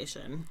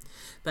situation.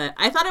 But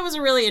I thought it was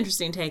a really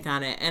interesting take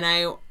on it. And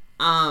I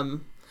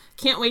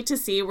can't wait to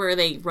see where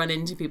they run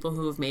into people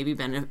who have maybe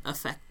been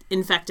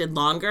infected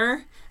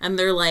longer. And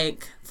they're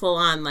full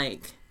on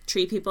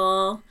tree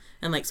people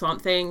and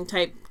Swamp Thing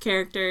type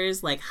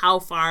characters. How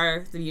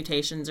far the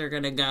mutations are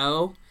going to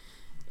go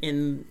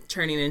in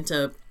turning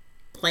into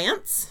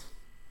plants,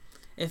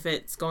 if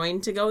it's going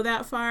to go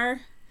that far.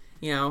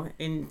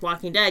 In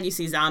Walking Dead, you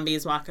see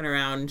zombies walking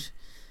around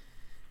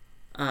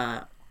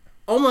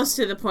almost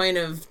to the point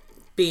of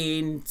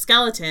being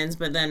skeletons,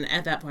 but then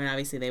at that point,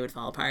 obviously, they would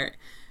fall apart.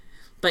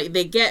 But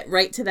they get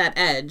right to that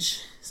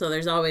edge, so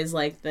there's always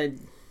the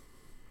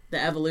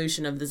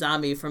evolution of the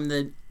zombie from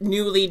the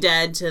newly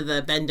dead to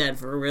the been dead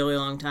for a really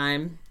long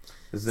time.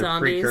 This is a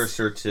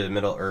precursor to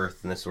Middle Earth,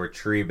 and this is where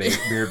Tree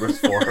Beard was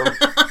formed.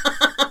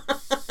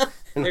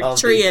 They're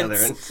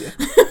treants.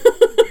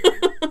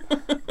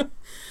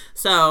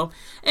 So,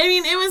 I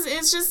mean,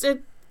 it's just,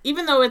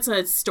 even though it's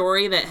a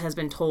story that has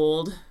been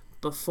told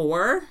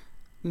before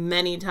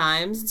many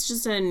times, it's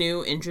just a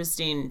new,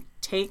 interesting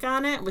take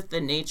on it with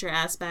the nature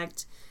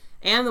aspect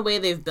and the way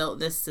they've built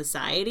this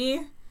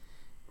society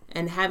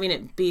and having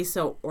it be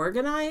so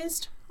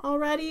organized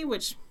already,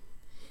 which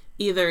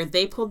either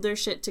they pulled their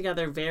shit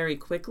together very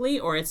quickly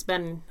or it's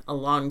been a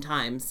long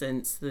time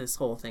since this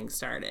whole thing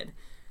started.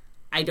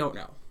 I don't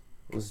know.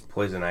 This is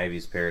Poison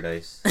Ivy's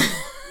paradise.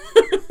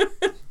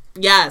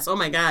 Yes. Oh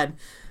my God.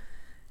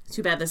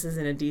 Too bad this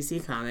isn't a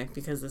DC comic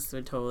because this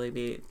would totally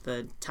be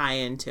the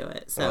tie-in to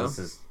it. So well, this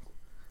is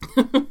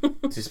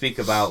to speak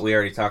about. We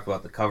already talked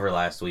about the cover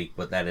last week,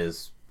 but that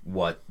is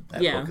what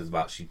that book is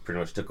about. She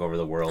pretty much took over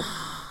the world.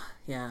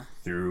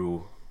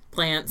 Through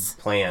plants.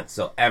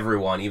 So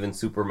everyone, even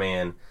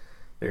Superman.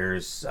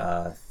 There's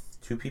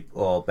two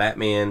people. Well,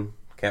 Batman,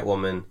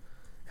 Catwoman.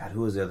 God,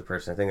 who was the other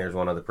person? I think there's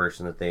one other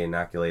person that they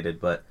inoculated,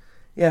 but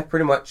yeah,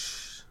 pretty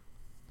much.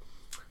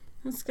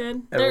 That's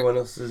good. Everyone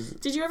else is...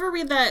 Did you ever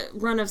read that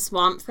run of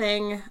Swamp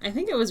Thing? I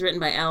think it was written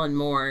by Alan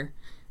Moore,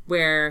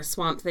 where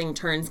Swamp Thing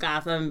turns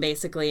Gotham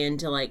basically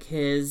into like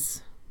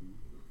his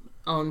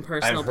own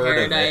personal I've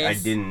heard paradise. of it. I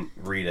didn't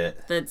read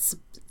it. That's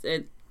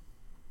it.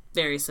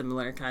 Very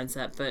similar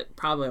concept, but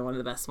probably one of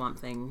the best Swamp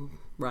Thing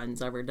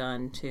runs ever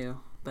done too.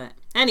 But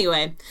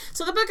anyway,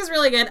 so the book is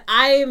really good.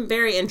 I'm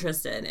very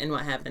interested in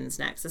what happens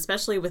next,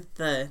 especially with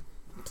the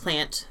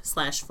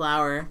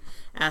plant/flower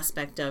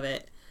aspect of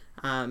it.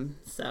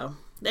 So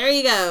there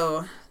you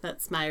go.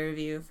 That's my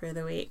review for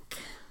the week.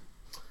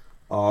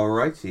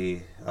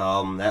 Alrighty.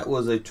 That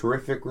was a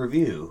terrific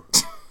review.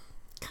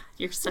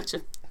 You're such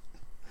a...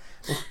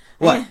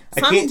 What?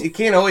 It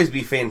can't always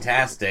be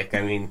fantastic.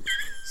 I mean,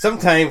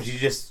 sometimes you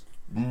just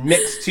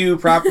mix two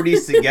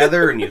properties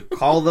together and you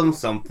call them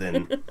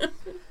something.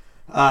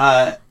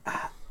 I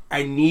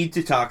need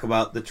to talk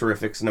about The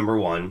Terrifics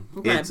 #1.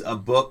 Okay. It's a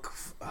book,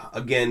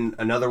 again,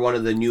 another one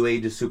of the new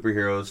age of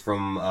superheroes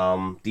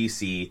from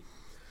DC.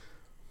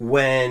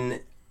 When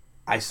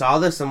I saw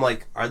this, I'm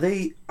like, are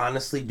they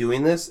honestly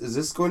doing this? Is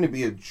this going to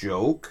be a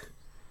joke?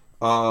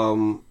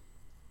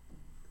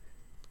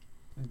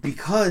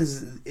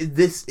 Because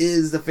this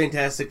is the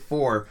Fantastic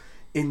Four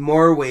in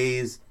more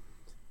ways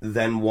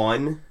than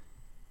one.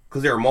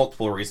 Because there are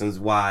multiple reasons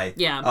why.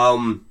 Yeah.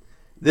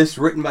 This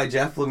written by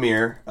Jeff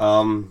Lemire.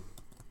 Ton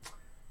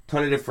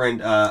of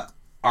different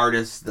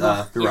artists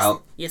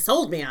throughout. You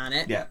sold me on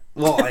it. Yeah.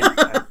 Well,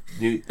 I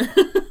knew.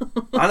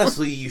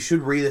 Honestly, you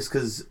should read this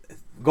because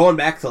going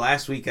back to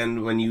last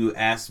weekend when you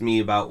asked me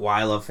about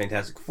why I love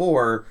Fantastic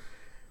Four,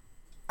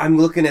 I'm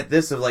looking at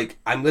this of like,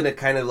 I'm going to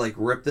kind of like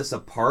rip this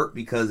apart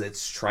because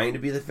it's trying to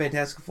be the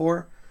Fantastic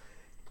Four.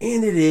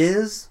 And it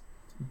is,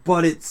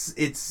 but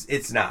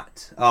it's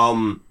not.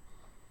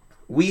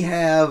 We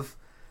have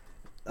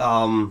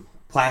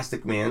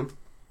Plastic Man,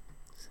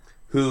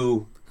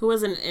 who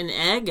was an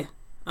egg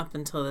up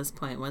until this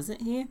point,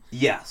 wasn't he?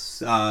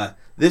 Yes.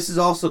 This is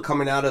also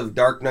coming out of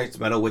Dark Knight's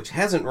Metal, which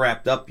hasn't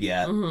wrapped up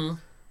yet. Mm-hmm.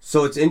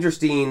 So it's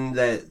interesting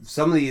that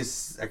some of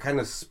these are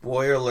kind of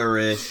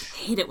spoilerish. I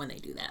hate it when they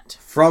do that.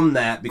 From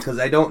that, because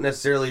I don't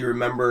necessarily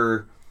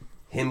remember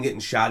him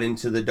getting shot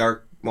into the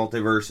Dark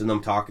Multiverse and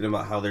them talking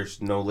about how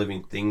there's no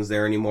living things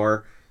there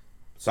anymore.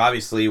 So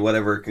obviously,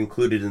 whatever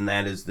concluded in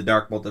that is the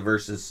Dark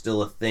Multiverse is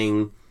still a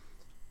thing,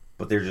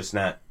 but there's just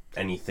not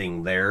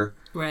anything there.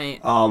 Right.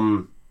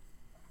 And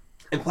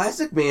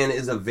Plastic Man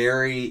is a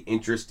very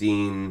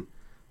interesting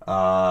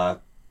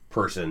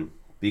person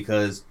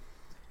because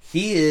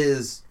he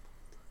is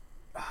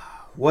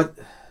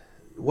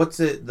what's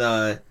it,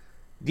 the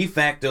de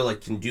facto like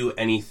can do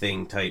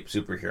anything type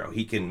superhero.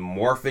 He can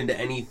morph into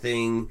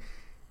anything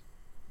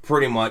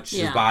pretty much.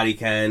 Yeah. His body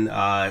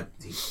can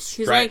he's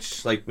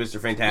stretched like Mr.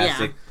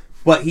 Fantastic,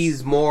 but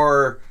he's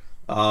more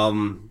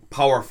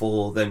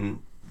powerful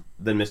than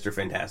Mr.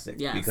 Fantastic.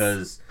 Yes.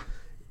 Because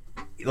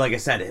like I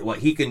said, what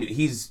he can,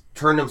 he's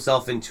turned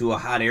himself into a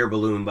hot air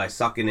balloon by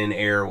sucking in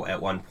air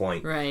at one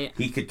point. Right.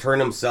 He could turn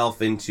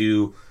himself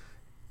into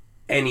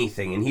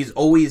anything, and he's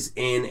always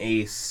in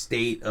a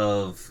state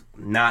of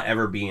not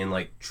ever being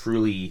like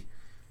truly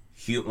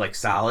like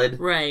solid.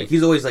 Right. Like,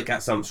 he's always like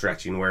got some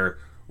stretching where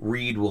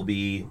Reed will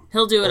be.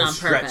 He'll do it on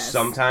purpose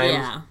sometimes.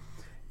 Yeah.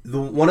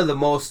 One of the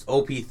most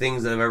OP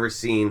things that I've ever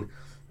seen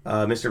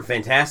Mr.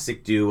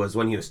 Fantastic do was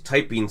when he was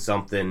typing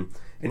something,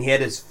 and he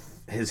had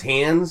his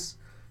hands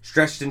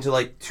stretched into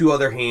like two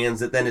other hands,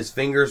 that then his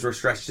fingers were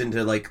stretched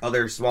into like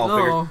other small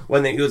fingers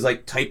when he was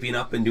like typing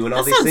up and doing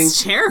all these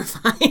things. That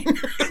sounds terrifying.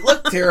 It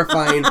looked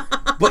terrifying,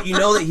 but you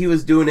know that he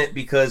was doing it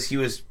because he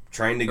was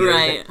trying to get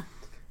right.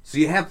 So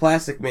you have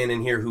Plastic Man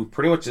in here who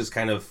pretty much just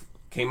kind of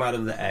came out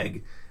of the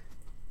egg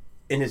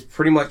and is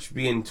pretty much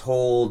being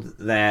told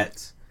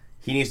that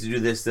he needs to do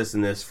this, this,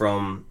 and this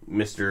from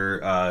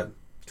Mr.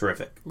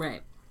 Terrific.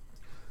 Right.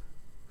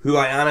 Who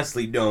I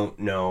honestly don't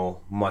know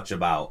much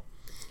about.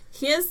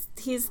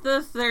 He's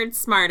the third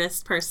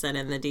smartest person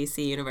in the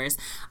DC universe.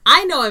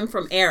 I know him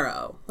from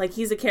Arrow. Like,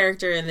 he's a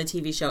character in the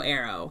TV show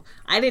Arrow.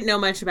 I didn't know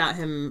much about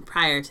him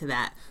prior to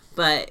that,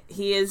 but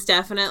he is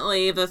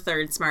definitely the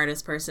third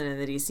smartest person in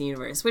the DC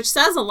universe, which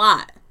says a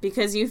lot,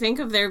 because you think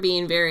of there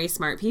being very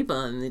smart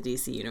people in the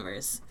DC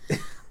universe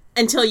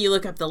until you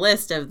look up the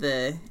list of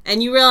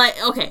and you realize,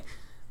 okay,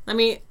 let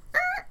me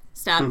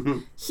stop.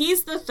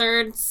 He's the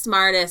third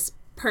smartest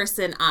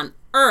person on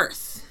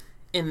Earth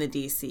in the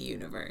DC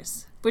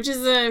universe. Which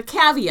is a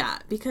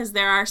caveat, because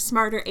there are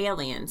smarter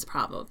aliens,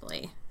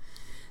 probably,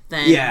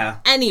 than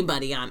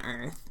anybody on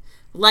Earth.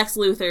 Lex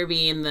Luthor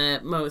being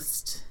the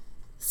most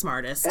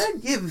smartest.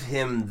 I'd give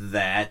him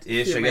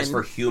that-ish, I guess,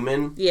 for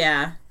human.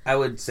 Yeah. I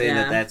would say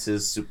that that's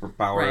his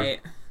superpower. Right.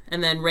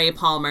 And then Ray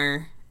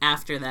Palmer,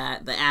 after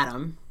that, the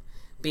Atom,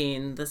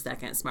 being the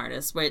second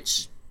smartest,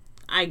 which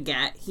I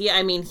get. He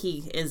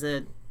is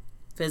a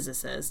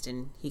physicist,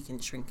 and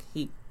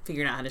he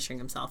figured out how to shrink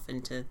himself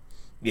into...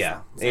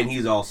 Yeah, and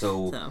he's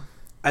also... So.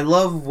 I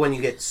love when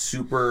you get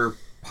super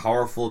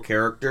powerful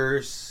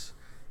characters,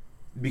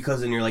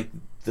 because then you're like,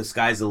 the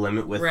sky's the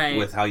limit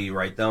with how you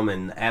write them,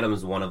 and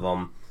Adam's one of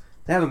them.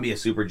 To have him be a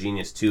super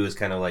genius, too, is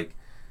kind of like,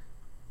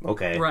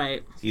 okay,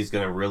 right. He's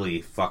going to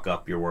really fuck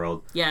up your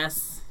world.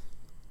 Yes.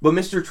 But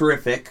Mr.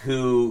 Terrific,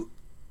 who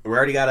we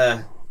already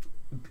got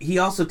he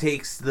also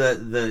takes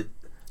the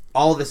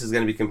all of this is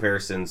going to be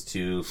comparisons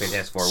to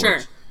Fantastic Four, Sure.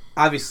 which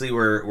obviously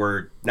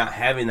we're not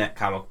having that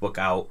comic book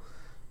out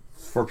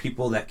for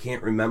people that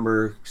can't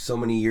remember so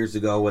many years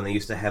ago when they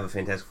used to have a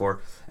Fantastic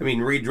Four. I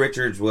mean, Reed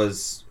Richards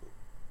was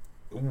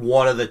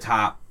one of the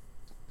top,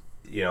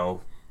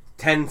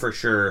 10 for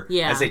sure.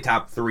 Yeah. I'd say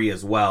top 3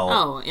 as well.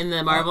 Oh, in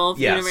the Marvel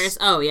yes. universe?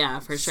 Oh, yeah,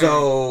 for sure.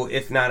 So,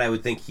 if not, I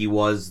would think he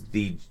was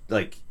he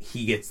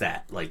gets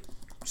that,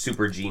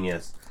 super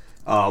genius.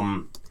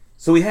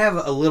 So we have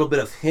a little bit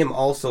of him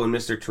also in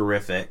Mr.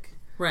 Terrific.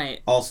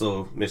 Right.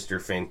 Also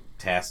Mr.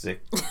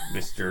 Fantastic,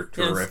 Mr.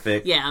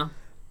 Terrific. Yeah.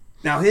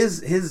 Now he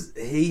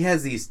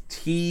has these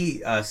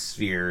T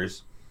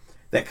spheres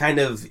that kind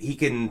of, he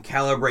can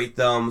calibrate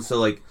them.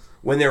 So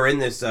when they're in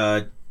this,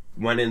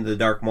 went into the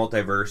Dark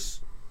Multiverse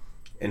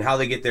and how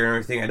they get there and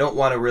everything. I don't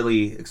want to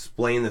really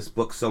explain this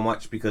book so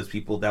much because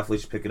people definitely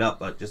should pick it up,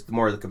 but just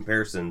more of the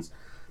comparisons.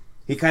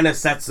 He kind of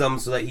sets them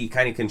so that he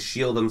kind of can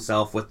shield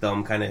himself with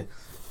them, kind of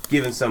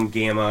giving some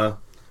gamma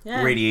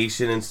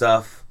radiation and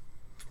stuff.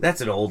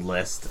 That's an old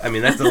list. I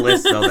mean, that's a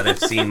list, though, that I've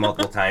seen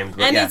multiple times.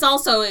 But and it's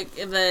also,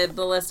 the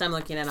list I'm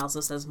looking at also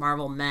says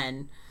Marvel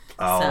Men.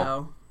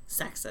 Oh.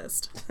 So,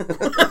 sexist.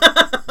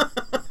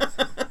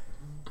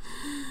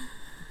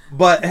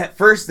 But at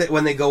first,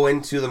 when they go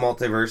into the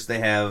multiverse, they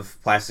have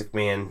Plastic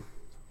Man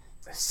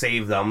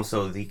save them,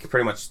 so he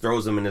pretty much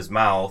throws them in his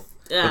mouth.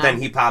 But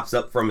then he pops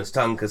up from his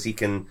tongue because he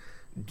can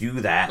do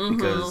that.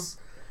 Because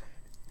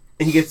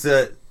he gets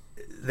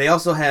they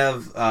also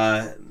have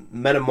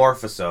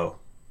Metamorphoso,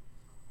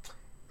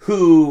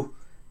 who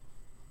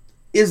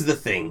is the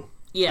Thing.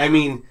 Yeah. I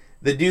mean,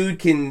 the dude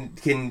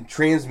can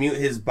transmute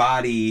his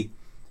body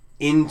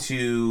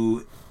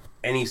into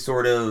any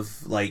sort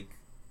of,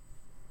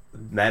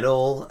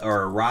 metal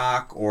or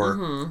rock,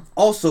 or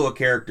also a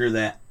character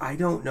that I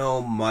don't know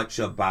much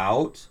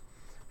about.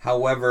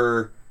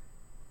 However,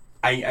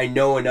 I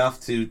know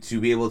enough to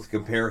be able to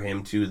compare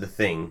him to the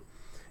Thing.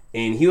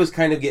 And he was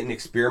kind of getting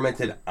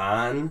experimented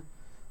on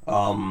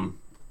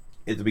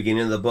at the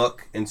beginning of the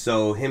book. And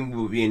so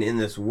him being in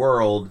this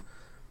world,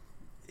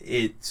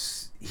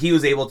 he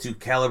was able to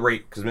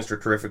calibrate, because Mr.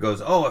 Terrific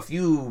goes, if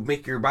you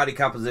make your body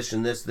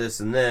composition this, this,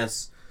 and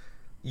this,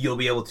 you'll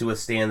be able to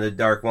withstand the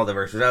Dark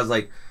Multiverse. Which I was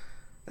like,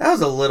 that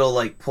was a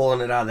little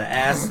pulling it out of the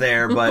ass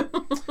there. But,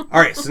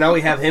 alright, so now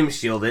we have him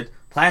shielded.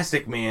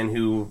 Plastic Man,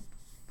 who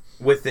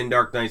within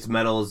Dark Knight's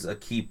Metal is a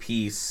key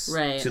piece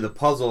to the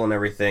puzzle and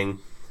everything,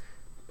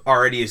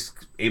 already is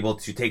able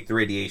to take the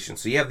radiation.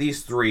 So you have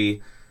these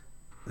three,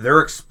 they're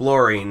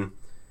exploring,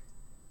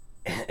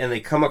 and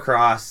they come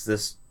across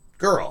this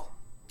girl.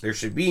 There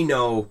should be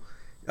no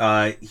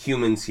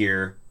humans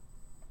here.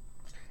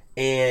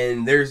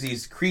 And there's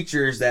these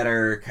creatures that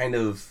are kind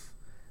of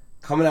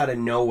coming out of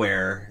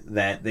nowhere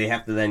that they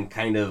have to then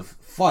kind of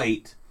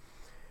fight.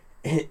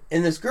 And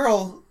this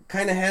girl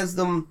kind of has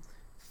them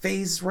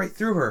phase right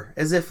through her,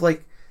 as if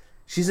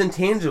she's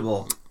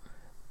intangible.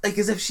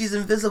 As if she's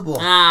invisible.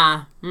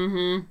 I'm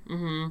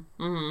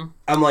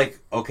like,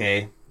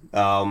 okay.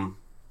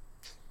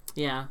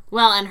 Yeah.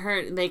 Well,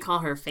 and they call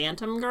her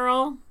Phantom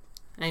Girl.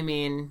 I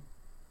mean,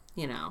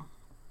 yeah,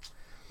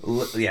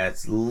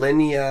 it's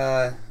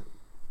Linnea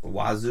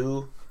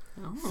Wazoo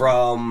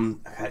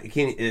from,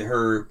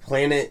 her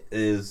planet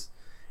is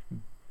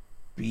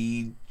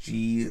BG,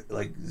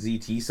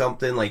 ZT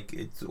something,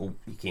 you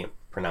can't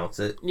pronounce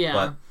it. Yeah.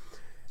 But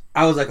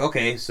I was like,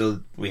 okay,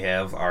 so we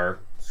have our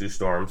Sue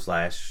Storm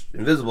 /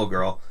 Invisible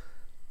Girl.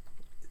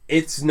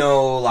 It's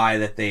no lie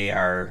that they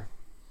are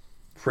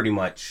pretty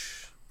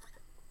much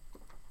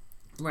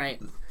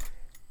right.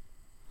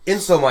 In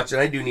so much,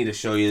 and I do need to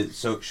show you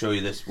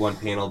this one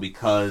panel,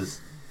 because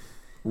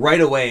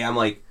right away I'm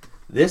like,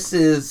 this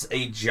is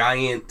a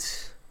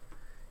giant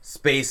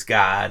space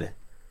god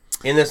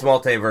in this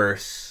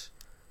multiverse.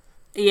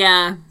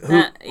 Yeah.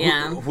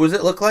 Who does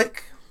it look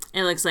like?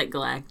 It looks like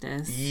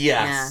Galactus.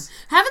 Yes.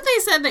 Yeah. Haven't they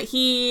said that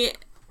he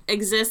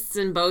exists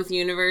in both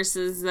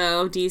universes,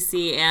 though?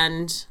 DC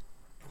and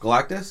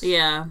Galactus?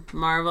 Yeah,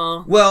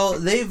 Marvel. Well,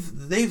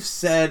 they've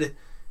said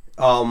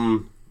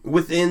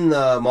within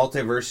the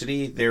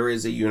multiversity there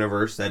is a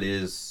universe that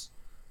is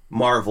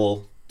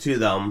Marvel to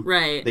them.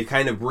 Right. They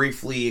kind of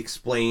briefly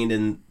explained,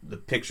 and the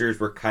pictures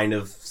were kind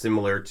of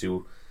similar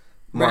to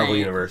Marvel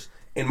Universe.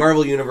 And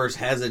Marvel Universe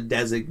has a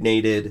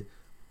designated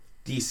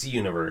DC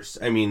Universe.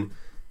 I mean,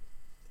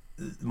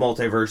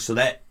 multiverse, so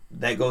that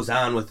goes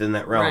on within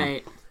that realm.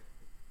 Right.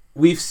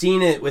 We've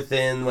seen it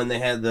within when they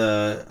had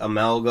the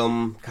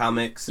Amalgam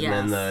comics and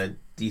then the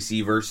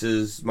DC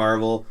versus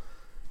Marvel,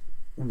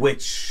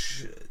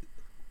 which,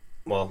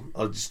 well,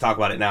 I'll just talk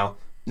about it now.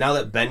 Now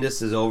that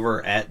Bendis is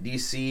over at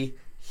DC,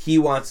 he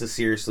wants to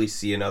seriously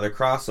see another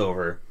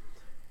crossover.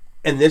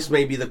 And this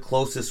may be the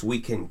closest we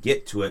can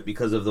get to it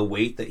because of the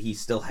weight that he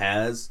still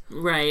has.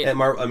 Right. At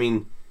I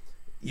mean,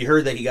 you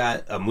heard that he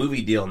got a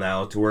movie deal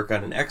now to work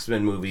on an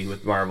X-Men movie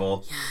with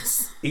Marvel.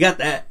 Yes. He got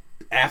that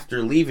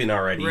after leaving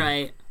already.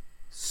 Right.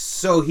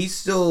 So he's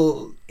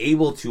still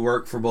able to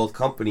work for both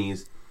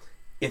companies.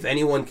 if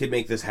anyone could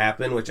make this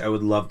happen, which I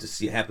would love to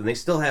see happen, they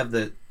still have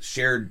the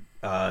shared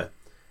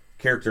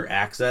character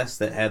access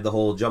that had the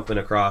whole jumping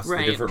across the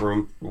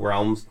different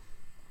realms.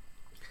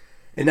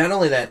 And not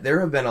only that, there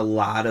have been a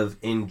lot of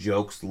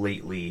in-jokes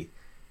lately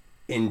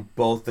in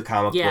both the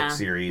comic book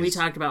series. We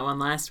talked about one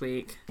last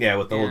week. Yeah,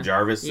 with the whole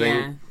Jarvis thing.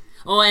 Yeah.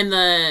 Oh, and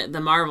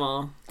the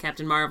Marvel,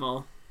 Captain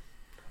Marvel.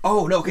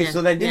 Oh, no, okay,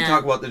 so I did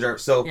talk about the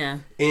Jarvis. So,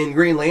 in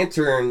Green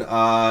Lantern,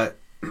 I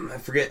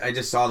forget, I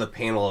just saw the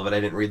panel of it, I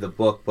didn't read the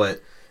book,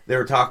 but they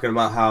were talking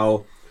about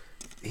how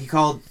he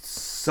called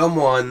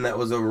someone that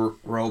was a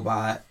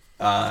robot,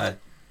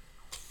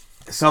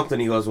 something,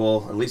 he goes,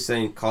 well, at least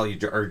they didn't call you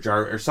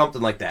or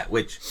something like that,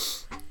 which,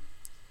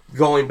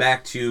 going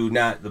back to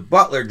not the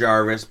Butler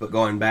Jarvis, but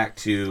going back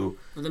to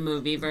the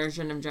movie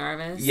version of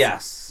Jarvis.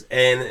 Yes,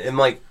 and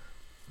like,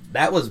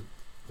 that was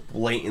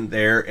blatant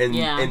there,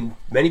 and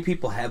many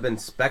people have been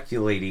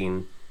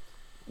speculating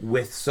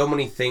with so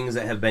many things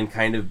that have been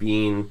kind of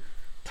being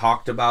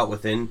talked about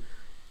within,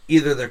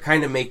 either they're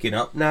kind of making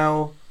up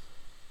now,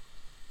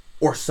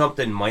 or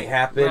something might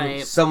happen.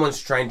 Right.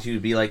 Someone's trying to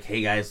be like,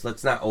 hey guys,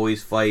 let's not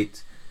always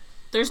fight.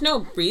 There's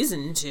no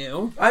reason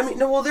to. I mean,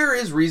 no, well, there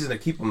is reason to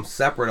keep them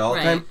separate all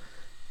the time,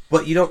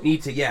 but you don't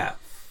need to,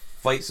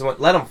 fight someone.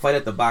 Let them fight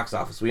at the box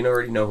office. We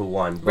already know who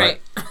won. But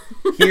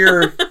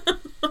here,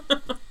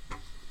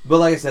 but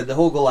like I said, the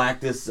whole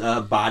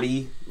Galactus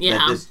body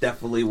that this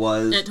definitely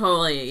was. It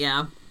totally,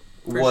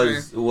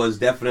 was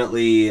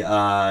definitely,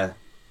 some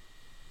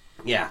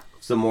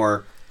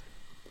more.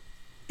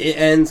 It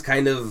ends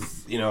kind of,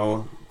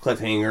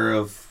 cliffhanger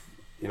of,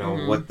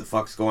 what the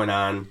fuck's going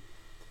on.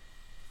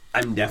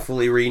 I'm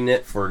definitely reading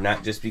it for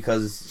not just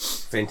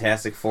because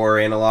Fantastic Four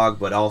analog,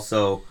 but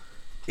also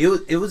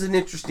it was an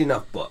interesting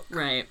enough book.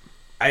 Right.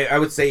 I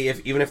would say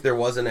even if there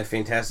wasn't a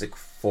Fantastic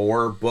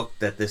Four book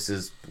that this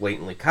is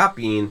blatantly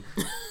copying,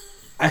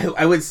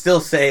 I would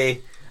still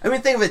say, I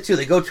mean, think of it too.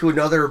 They go to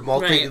another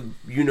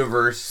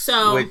multi-universe,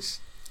 which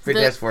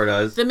Fantastic Four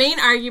does. The main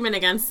argument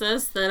against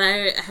this that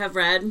I have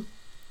read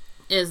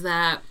is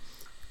that,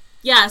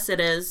 yes, it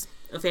is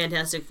a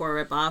Fantastic Four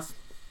ripoff,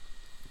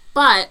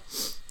 but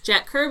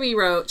Jack Kirby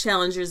wrote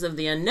Challengers of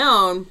the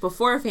Unknown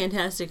before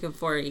Fantastic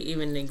Four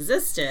even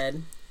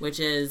existed, which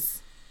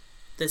is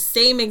the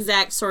same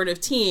exact sort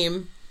of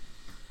team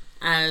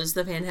as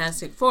the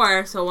Fantastic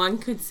Four, so one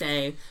could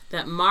say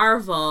that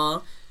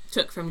Marvel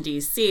took from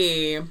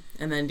DC,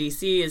 and then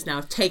DC is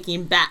now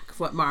taking back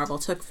what Marvel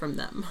took from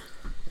them.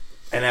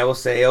 And I will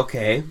say,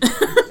 okay,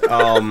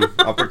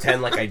 I'll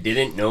pretend like I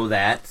didn't know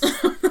that.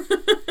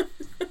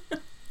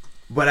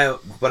 But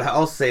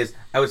I'll say is,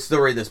 I would still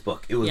read this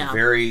book. It was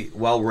very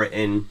well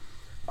written.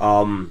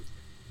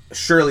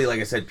 Surely, like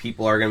I said,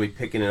 people are going to be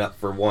picking it up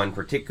for one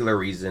particular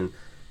reason,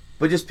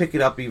 but just pick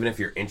it up even if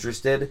you're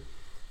interested.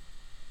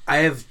 I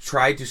have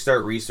tried to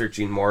start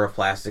researching more of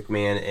Plastic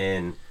Man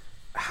and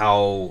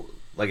how,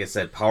 like I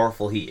said,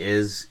 powerful he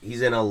is.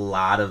 He's in a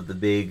lot of the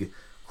big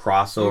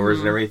crossovers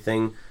and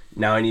everything.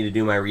 Now I need to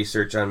do my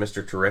research on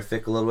Mr.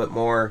 Terrific a little bit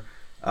more,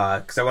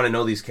 because I want to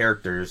know these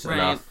characters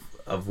enough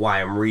of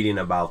why I'm reading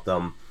about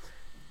them.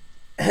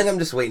 And I'm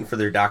just waiting for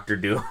their Doctor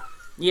Doom.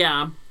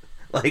 Yeah.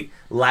 Like,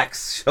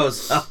 Lex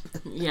shows up.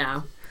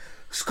 Yeah.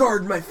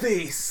 Scarred my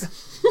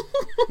face.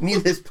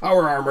 Need this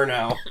power armor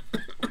now.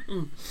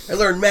 I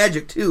learned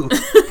magic, too.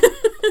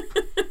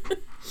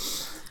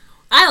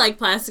 I like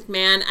Plastic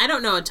Man. I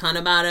don't know a ton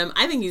about him.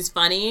 I think he's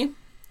funny.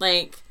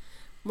 Like,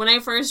 when I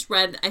first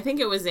read, I think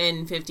it was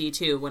in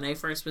 52 when I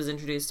first was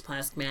introduced to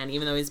Plastic Man,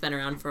 even though he's been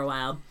around for a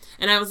while.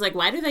 And I was like,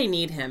 why do they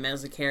need him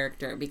as a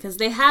character? Because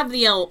they have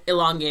the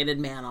elongated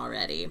man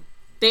already.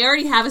 They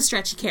already have a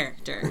stretchy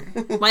character.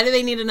 Why do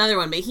they need another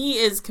one? But he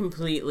is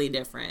completely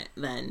different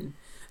than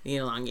the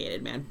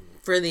elongated man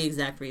for the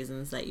exact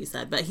reasons that you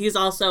said. But he's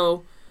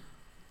also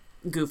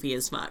goofy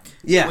as fuck,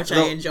 which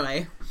I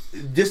enjoy.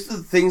 Just the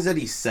things that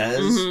he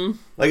says,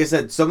 like I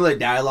said, some of the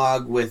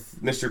dialogue with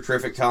Mr.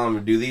 Terrific telling him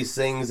to do these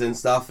things and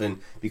stuff, and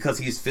because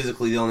he's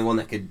physically the only one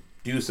that could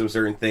do some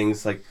certain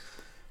things, like,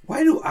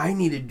 why do I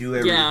need to do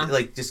everything? Yeah.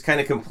 Like, just kind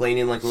of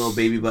complaining like a little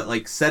baby, but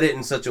like said it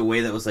in such a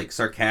way that was like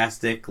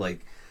sarcastic,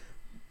 like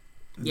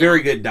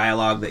very good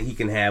dialogue that he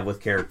can have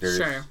with characters.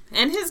 Sure.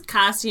 And his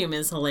costume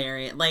is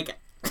hilarious. Like,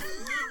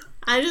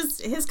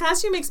 his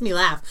costume makes me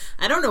laugh.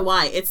 I don't know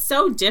why. It's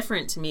so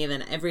different to me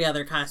than every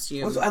other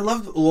costume.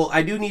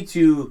 I do need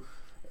to,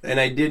 and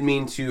I did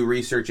mean to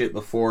research it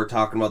before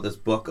talking about this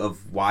book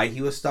of why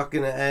he was stuck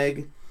in an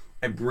egg.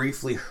 I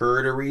briefly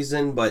heard a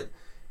reason, but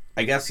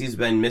I guess he's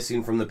been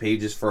missing from the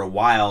pages for a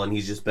while, and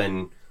he's just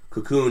been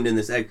cocooned in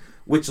this egg,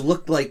 which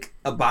looked like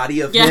a body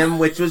of him,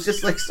 which was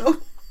just like so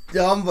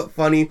dumb but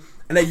funny.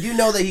 And I do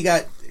know that he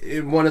got,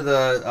 in one of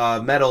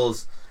the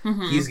medals,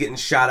 he's getting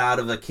shot out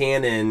of a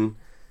cannon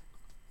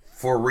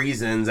for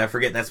reasons. I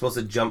forget, that's supposed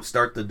to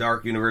jumpstart the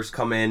Dark Universe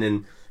come in,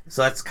 and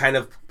so that's kind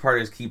of part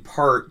of his key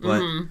part,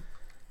 but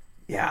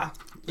yeah.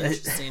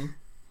 Interesting.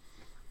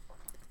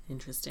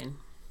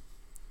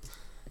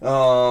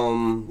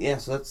 Yeah,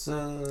 so that's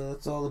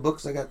all the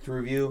books I got to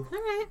review. All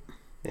right.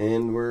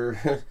 And we're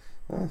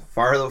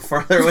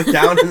farther way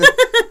down in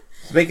the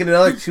Let's make it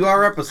another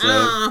 2-hour episode.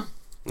 Uh,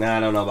 Nah, I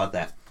don't know about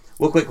that.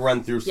 We'll quick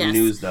run through some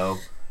news, though.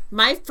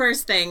 My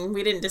first thing,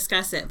 we didn't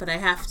discuss it, but I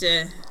have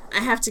to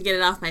get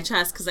it off my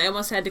chest because I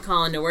almost had to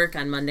call into work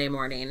on Monday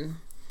morning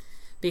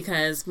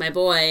because my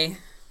boy,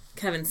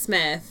 Kevin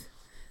Smith,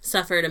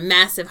 suffered a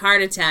massive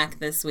heart attack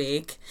this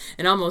week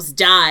and almost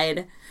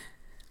died.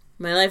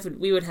 My life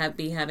we would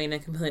be having a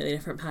completely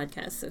different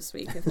podcast this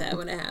week if that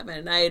would have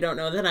happened. I don't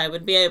know that I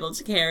would be able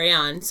to carry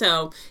on.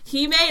 So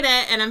he made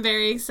it, and I'm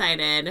very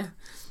excited.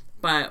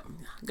 But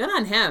good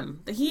on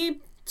him. He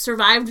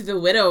survived the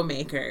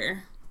Widowmaker,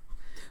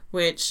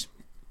 which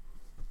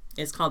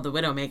is called the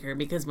Widowmaker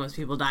because most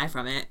people die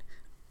from it.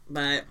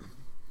 But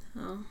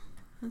I'm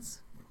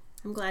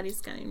glad he's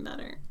getting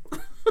better.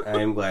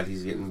 I am glad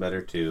he's getting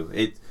better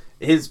too.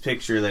 His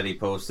picture that he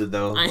posted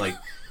though,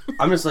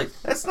 I'm just like,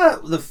 that's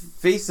not the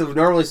face of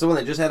normally someone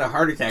that just had a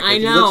heart attack. Like, I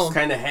know. He looks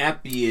kind of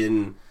happy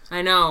and.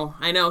 I know.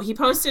 He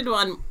posted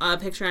a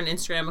picture on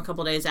Instagram a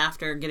couple days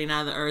after getting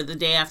out of the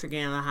day after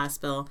getting out of the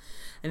hospital,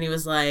 and he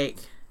was like,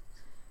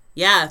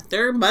 "Yeah,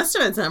 there must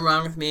have been something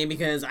wrong with me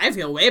because I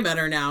feel way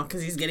better now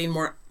because he's getting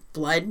more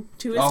blood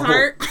to his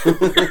heart."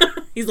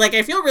 He's like,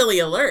 "I feel really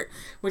alert,"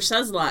 which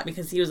says a lot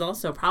because he was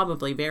also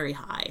probably very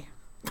high.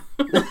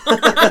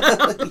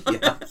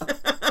 Yeah.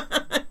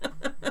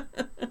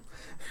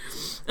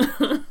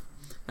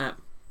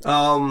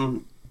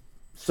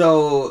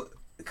 So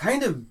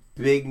kind of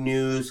big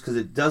news because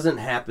it doesn't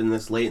happen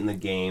this late in the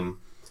game,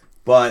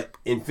 but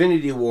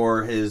Infinity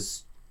War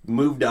has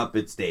moved up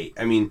its date.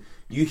 I mean,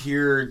 you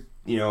hear,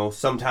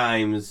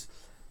 sometimes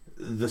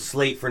the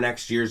slate for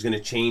next year is going to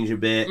change a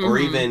bit, or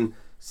even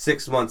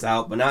 6 months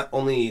out, but not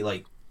only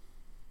I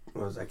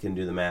can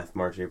do the math,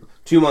 March, April,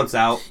 2 months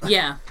out.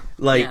 Yeah.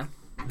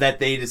 That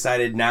they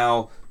decided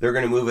now they're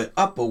going to move it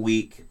up a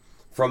week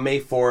from May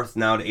 4th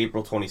now to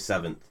April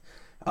 27th.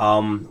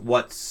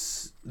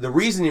 What's the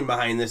reasoning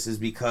behind this is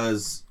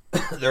because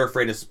they're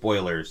afraid of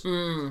spoilers.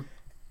 And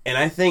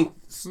I think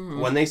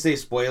when they say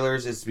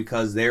spoilers, it's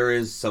because there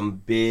is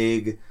some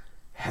big,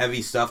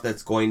 heavy stuff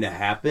that's going to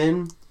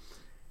happen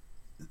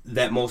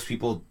that most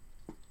people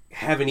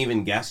haven't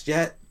even guessed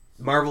yet.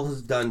 Marvel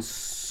has done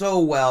so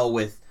well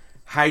with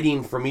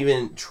hiding from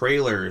even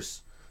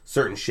trailers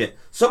certain shit.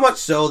 So much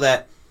so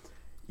that,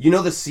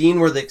 the scene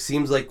where it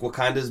seems like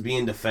Wakanda's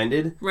being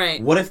defended?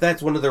 Right. What if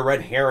that's one of the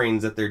red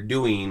herrings that they're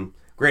doing?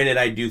 Granted,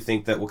 I do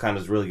think that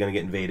Wakanda's really going to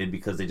get invaded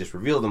because they just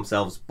revealed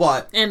themselves,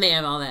 but... And they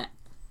have all that.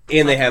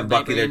 And they have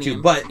Bucky there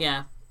too, but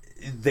yeah.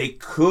 They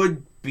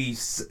could be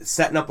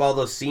setting up all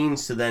those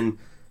scenes to then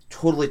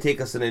totally take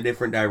us in a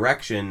different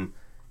direction.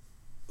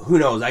 Who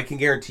knows? I can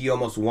guarantee you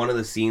almost one of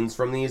the scenes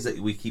from these that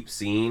we keep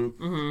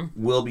seeing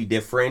will be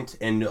different,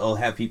 and it'll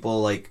have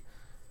people like,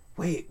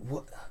 wait,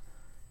 what?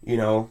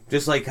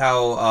 Just like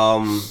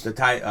how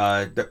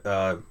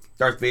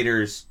Darth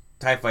Vader's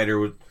TIE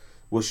Fighter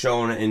was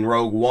shown in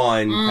Rogue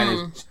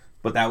One,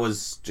 but that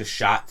was just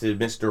shot to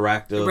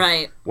misdirect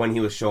when he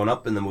was showing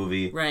up in the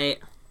movie. Right.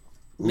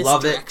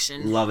 Love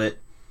it.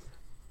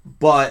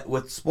 But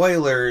with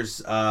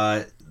spoilers,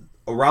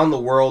 Around the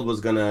World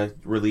was going to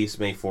release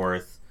May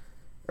 4th,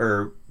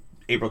 or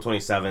April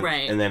 27th,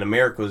 and then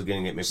America was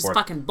going to get May 4th. Just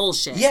fucking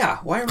bullshit. Yeah,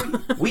 why are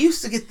we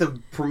used to get the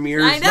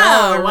premieres. I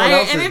know. Now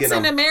And it's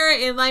in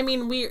America. I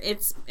mean,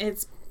 it's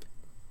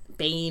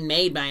being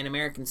made by an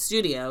American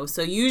studio,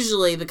 so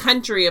usually the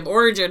country of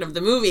origin of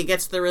the movie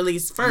gets the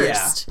release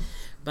first. Yeah.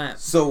 But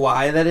so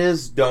why that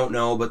is, don't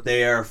know, but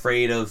they are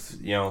afraid of,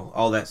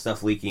 all that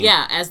stuff leaking.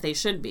 Yeah, as they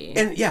should be.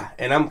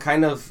 And I'm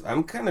kind of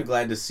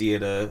glad to see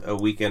it a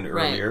weekend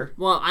earlier.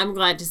 Well, I'm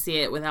glad to see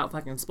it without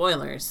fucking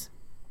spoilers.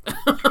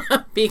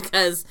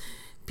 Because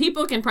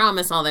people can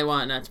promise all they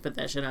want not to put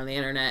that shit on the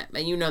internet,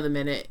 but the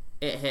minute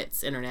it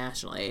hits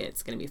internationally,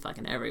 it's going to be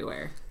fucking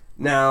everywhere.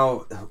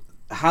 Now,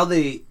 how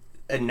they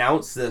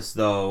announced this,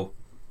 though,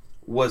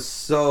 was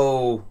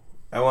so,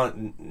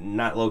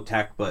 not low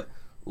tech, but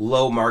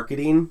low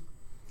marketing.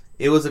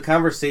 It was a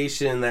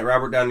conversation that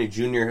Robert Downey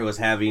Jr. was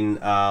having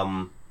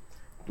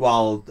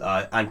while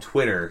on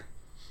Twitter.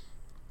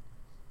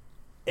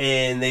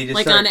 And they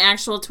just on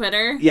actual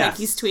Twitter? Yes. Like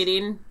he's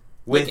tweeting?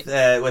 With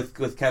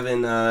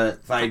Kevin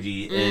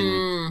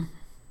Feige,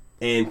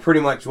 and pretty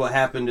much what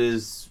happened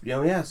is,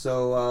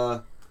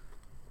 so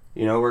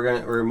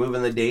we're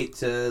moving the date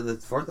to the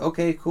 4th.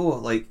 Okay, cool.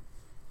 Like,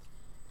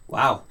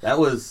 wow, that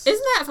was...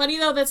 Isn't that funny,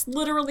 though? That's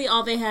literally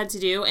all they had to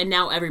do, and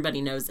now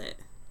everybody knows it.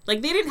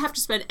 Like, they didn't have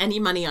to spend any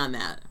money on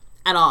that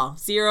at all.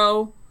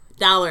 $0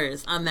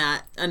 on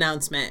that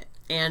announcement,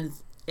 and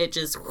it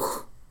just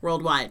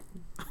worldwide.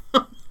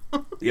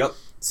 Yep.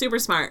 Super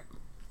smart.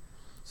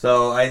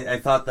 So I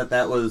thought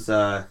that was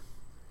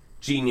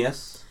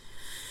genius.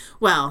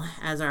 Well,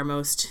 as are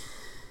most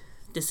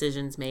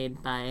decisions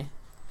made by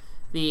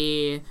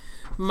the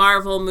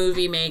Marvel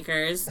movie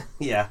makers.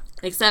 Yeah.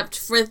 Except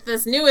for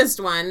this newest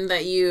one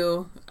that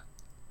you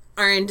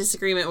are in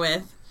disagreement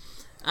with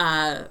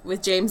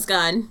James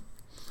Gunn.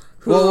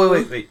 Whoa,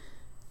 wait.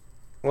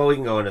 Well, we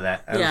can go into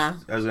that. I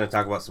was going to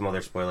talk about some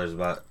other spoilers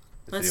about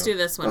Let's do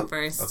this one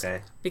first.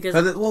 Okay. Because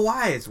well,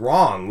 why? It's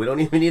wrong. We don't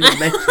even need to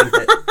mention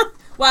it.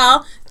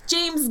 Well,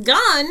 James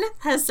Gunn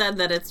has said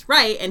that it's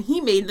right, and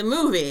he made the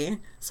movie.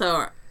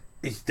 So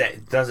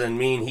that doesn't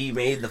mean he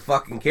made the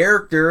fucking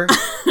character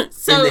in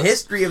so the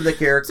history of the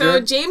character. So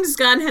James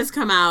Gunn has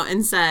come out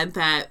and said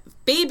that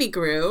Baby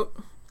Groot,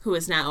 who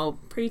is now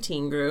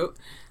preteen Groot,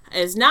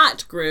 is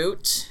not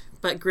Groot,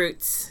 but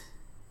Groot's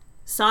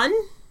son.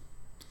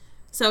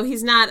 So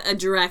he's not a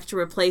direct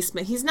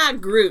replacement. He's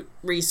not Groot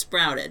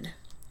resprouted.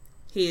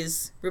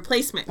 He's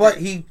replacement But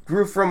Groot. he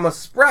grew from a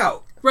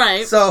sprout.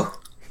 Right. So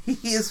he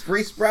is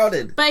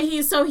resprouted. But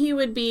he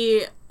would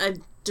be a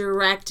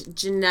direct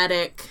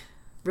genetic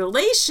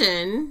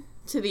relation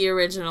to the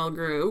original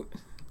Groot,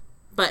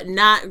 but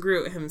not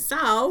Groot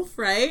himself,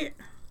 right?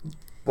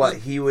 But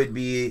he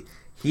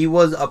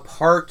was a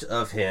part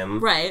of him.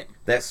 Right.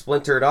 That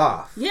splintered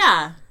off.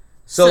 Yeah.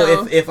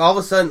 So if all of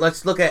a sudden,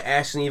 let's look at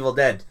Ash and Evil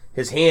Dead.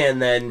 His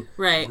hand then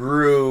right.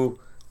 grew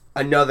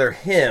another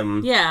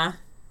him. Yeah.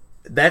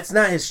 That's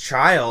not his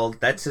child.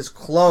 That's his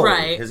clone.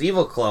 Right. His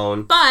evil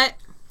clone. But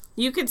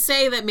you could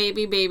say that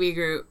maybe Baby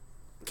Groot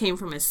came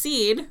from a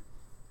seed.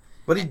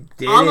 But he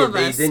did. All of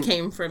us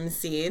came from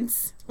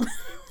seeds.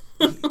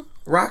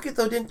 Rocket,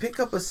 though, didn't pick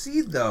up a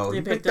seed, though.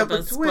 He picked up a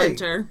twig.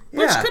 splinter. Yeah.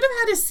 Which could have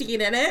had a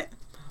seed in it.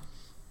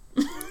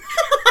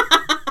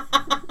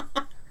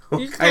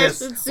 What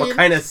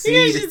kind of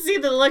seed? You should see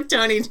the look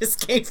Tony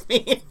just gave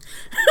me.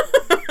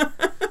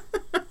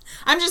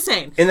 I'm just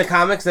saying. In the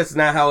comics, that's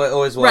not how it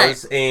always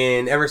was. Right.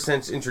 And ever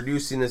since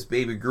introducing this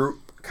Baby Groot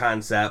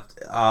concept,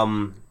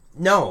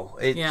 no.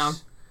 Yeah.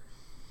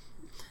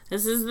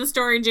 This is the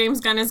story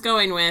James Gunn is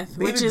going with.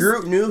 Baby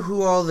Groot knew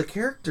who all the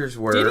characters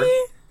were. Did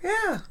he?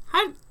 Yeah.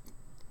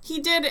 He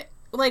did,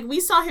 like, we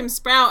saw him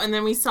sprout and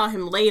then we saw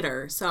him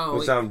later, so...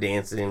 We saw him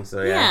dancing,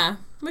 so yeah. Yeah,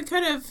 we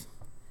could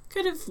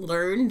have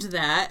learned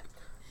that.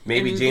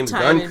 Maybe James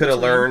Gunn could have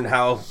learned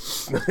how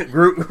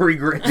Groot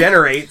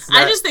regenerates.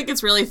 I just think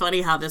it's really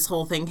funny how this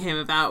whole thing came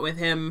about with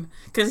him,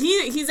 because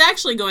he's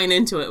actually going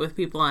into it with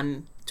people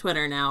on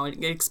Twitter now,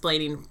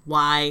 explaining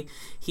why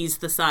he's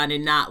the son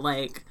and not,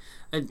 like,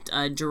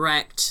 a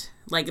direct,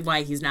 like,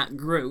 why he's not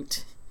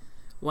Groot,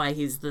 why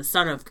he's the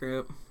son of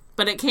Groot.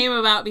 But it came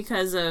about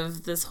because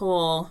of this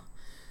whole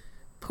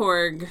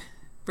Porg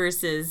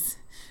versus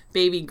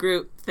Baby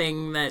Groot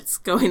thing that's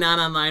going on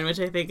online, which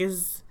I think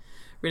is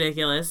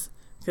ridiculous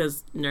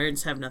because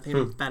nerds have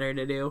nothing better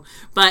to do.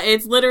 But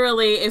it's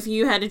literally, if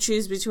you had to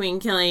choose between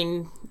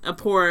killing a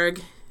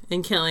Porg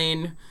and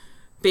killing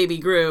Baby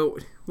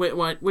Groot,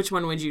 which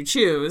one would you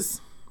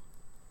choose?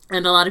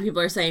 And a lot of people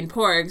are saying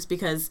Porgs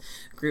because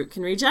Groot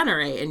can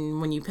regenerate,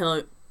 and when you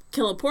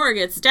kill a Porg,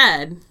 it's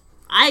dead.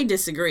 I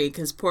disagree,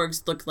 because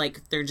Porgs look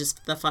like they're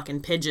just the fucking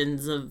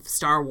pigeons of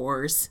Star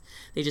Wars.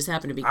 They just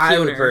happen to be cuter. I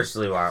would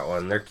personally want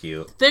one. They're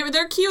cute.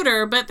 They're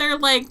cuter, but they're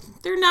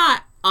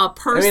not a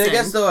person. I mean, I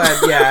guess, though,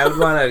 I would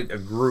want a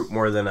Groot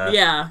more than a...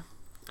 Yeah.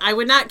 I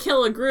would not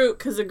kill a Groot,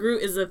 because a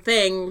Groot is a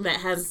thing that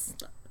has,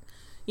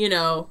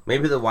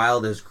 Maybe the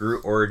wildest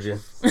Groot origin.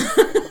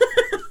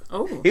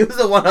 Oh. He was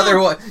the one other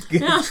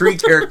tree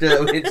character that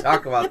we didn't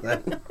talk about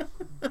then.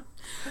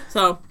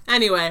 So,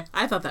 anyway,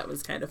 I thought that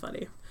was kind of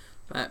funny.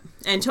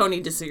 And Tony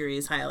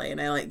disagrees highly,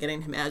 and I like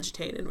getting him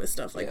agitated with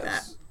stuff like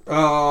that.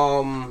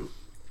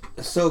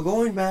 So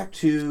going back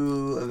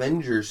to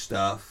Avengers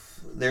stuff,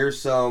 there's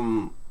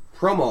some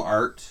promo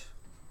art.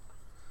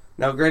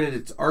 Now, granted,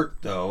 it's art,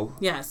 though.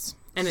 Yes,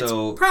 and it's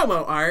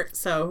promo art,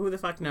 so who the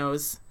fuck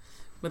knows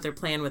what their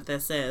plan with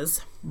this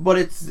is. But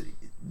it's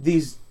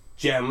these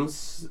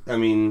gems,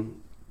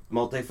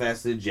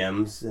 multifaceted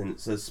gems, and it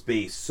says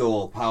space,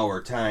 soul,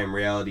 power, time,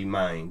 reality,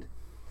 mind.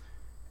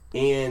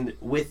 And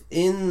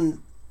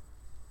within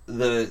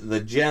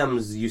the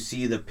gems, you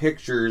see the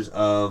pictures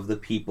of the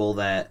people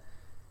that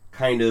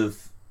kind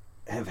of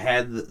have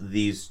had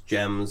these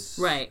gems.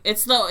 Right.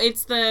 It's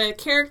the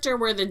character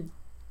where the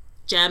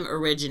gem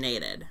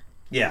originated.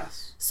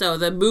 Yes. So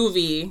the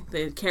movie,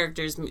 the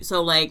characters,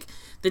 so like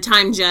the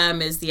time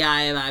gem is the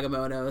Eye of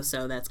Agamotto,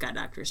 so that's got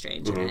Doctor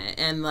Strange in it,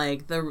 and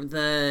like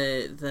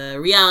the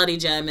reality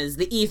gem is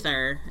the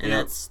Ether, and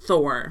that's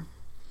Thor.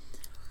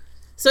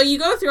 So you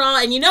go through all,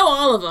 and you know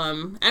all of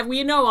them. And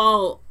we know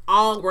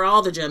all where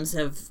all the gems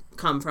have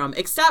come from,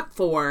 except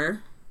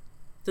for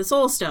the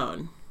Soul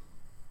Stone.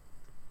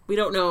 We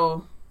don't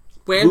know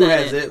where who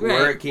has it,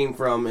 where it came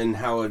from, and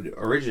how it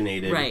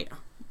originated. Right.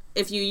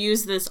 If you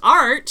use this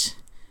art,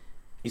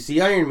 you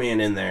see Iron Man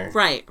in there.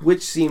 Right.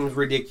 Which seems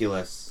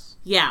ridiculous.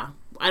 Yeah.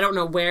 I don't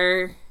know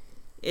where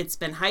it's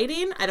been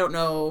hiding. I don't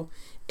know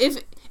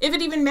if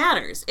it even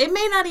matters. It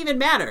may not even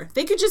matter.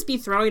 They could just be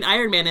throwing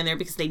Iron Man in there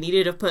because they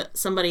needed to put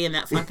somebody in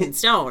that fucking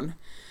stone.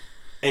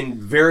 And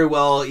very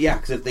well, yeah,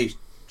 because if they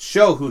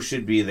show who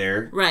should be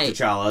there, right.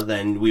 T'Challa,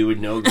 then we would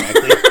know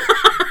exactly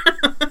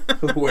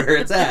where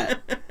it's at.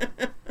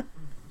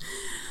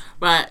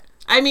 But,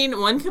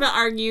 one could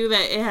argue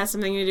that it has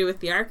something to do with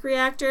the arc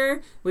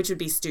reactor, which would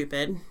be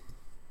stupid.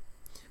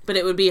 But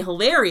it would be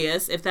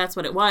hilarious if that's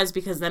what it was,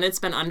 because then it's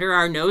been under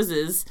our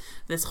noses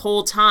this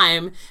whole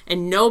time,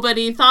 and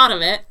nobody thought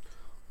of it.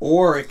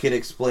 Or it could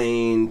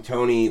explain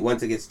Tony,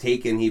 once it gets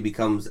taken, he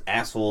becomes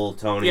asshole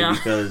Tony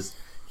because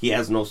he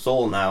has no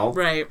soul now.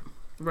 Right.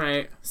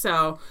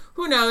 So,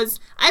 who knows?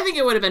 I think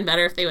it would have been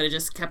better if they would have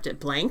just kept it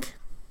blank,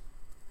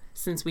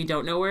 since we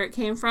don't know where it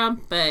came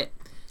from. But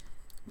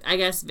I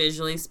guess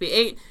visually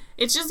speaking,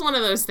 it's just one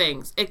of those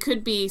things. It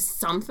could be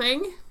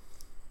something,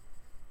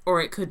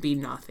 or it could be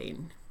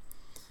nothing.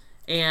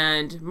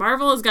 And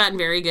Marvel has gotten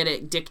very good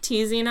at dick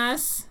teasing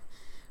us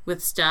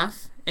with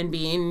stuff and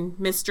being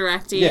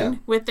misdirecting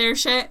with their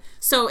shit.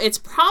 So it's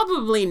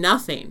probably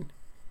nothing.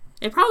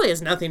 It probably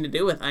has nothing to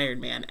do with Iron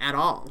Man at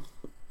all.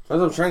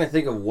 I'm trying to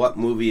think of what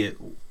movie it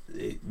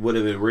would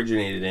have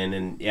originated in,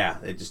 and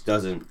it just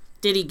doesn't.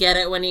 Did he get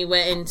it when he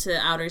went into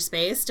outer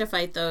space to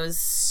fight those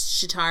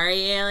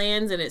Chitauri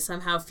aliens and it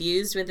somehow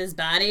fused with his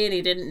body and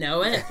he didn't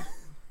know it?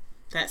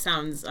 That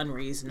sounds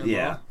unreasonable.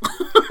 Yeah.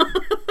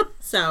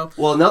 So,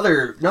 well,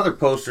 another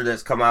poster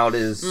that's come out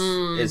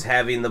is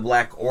having the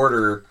Black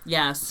Order.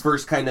 Yes.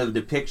 First kind of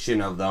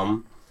depiction of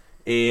them,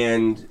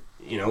 and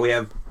we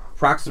have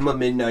Proxima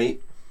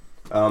Midnight,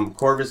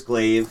 Corvus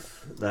Glaive,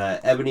 the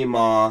Ebony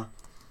Maw,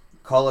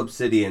 Cull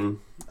Obsidian,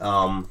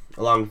 along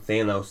with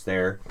Thanos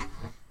there.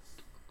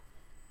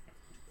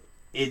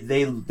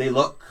 They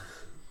look,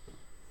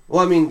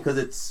 well, I mean, because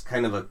it's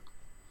kind of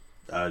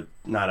a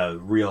not a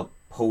real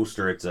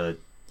poster, it's a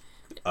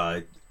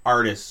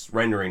artist's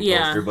rendering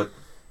poster, but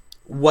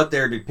what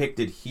they're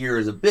depicted here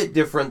is a bit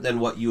different than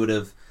what you would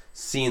have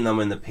seen them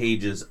in the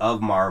pages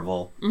of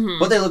Marvel. Mm-hmm.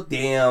 But they look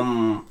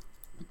damn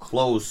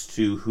close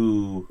to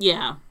who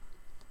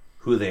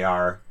they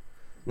are.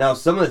 Now,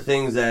 some of the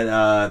things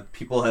that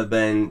people have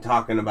been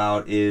talking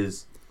about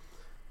is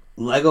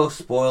Lego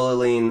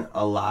spoiling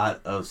a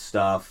lot of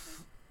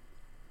stuff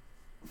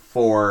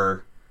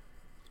for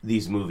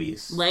these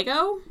movies.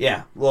 Lego?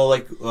 Yeah. Well,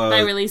 like by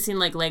releasing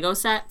like Lego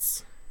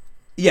sets?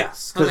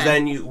 Yes, because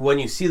then when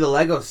you see the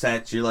Lego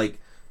sets, you're like,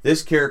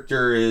 this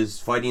character is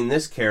fighting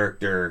this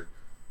character.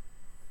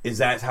 Is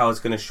that how it's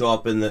going to show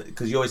up in the...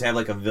 Because you always have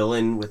like a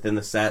villain within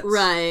the sets.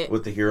 Right.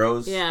 With the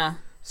heroes. Yeah.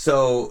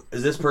 So,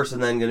 is this person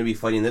then going to be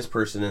fighting this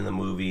person in the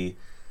movie?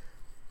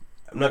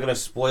 I'm not going to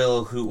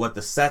spoil what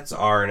the sets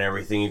are and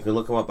everything. You can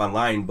look them up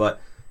online,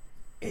 but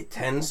it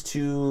tends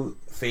to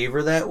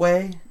favor that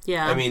way.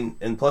 Yeah. I mean,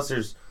 and plus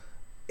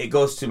it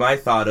goes to my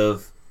thought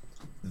of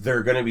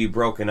they're going to be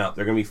broken up.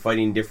 They're going to be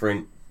fighting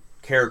different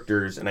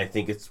characters, and I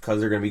think it's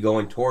because they're going to be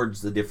going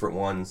towards the different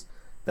ones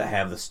that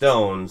have the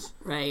stones.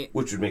 Right.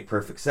 Which would make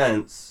perfect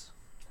sense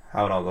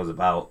how it all goes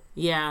about.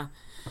 Yeah.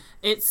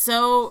 It's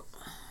so...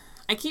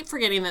 I keep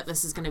forgetting that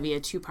this is going to be a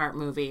 2-part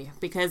movie,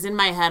 because in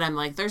my head I'm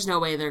like, there's no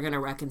way they're going to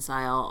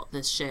reconcile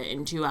this shit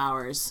in 2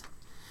 hours.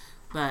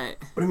 But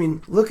I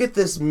mean, look at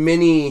this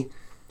mini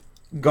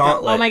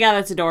gauntlet. Oh my god,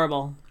 that's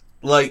adorable.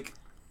 Like,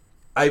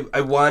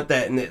 I want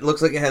that, and it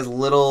looks like it has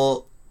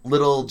little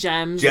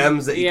gems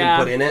that you can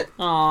put in it.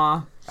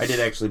 Aww. I did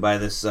actually buy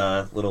this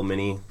little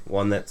mini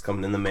one that's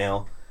coming in the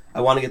mail. I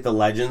want to get the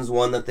Legends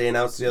one that they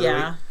announced the other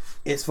week.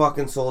 It's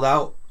fucking sold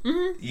out.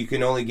 Mm-hmm. You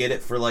can only get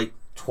it for like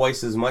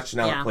twice as much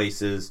now at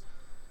places.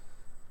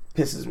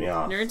 Pisses me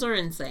off. Nerds are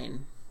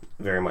insane.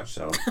 Very much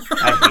so.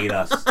 I hate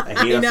us. I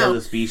hate us as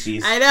a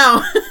species. I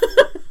know.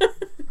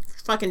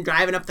 Fucking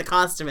driving up the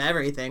cost of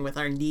everything with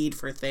our need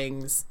for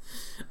things.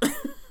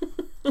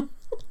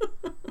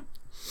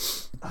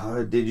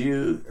 Are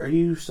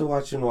you still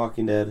watching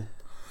Walking Dead?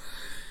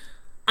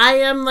 I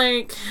am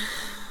like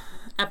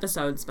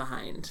episodes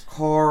behind.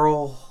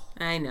 Coral.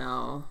 I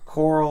know.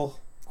 Coral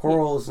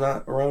is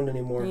not around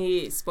anymore.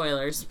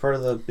 Spoilers. It's part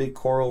of the big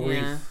coral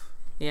reef.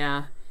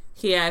 Yeah.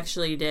 He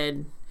actually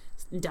did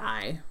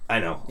die. I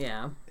know.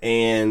 Yeah.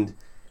 And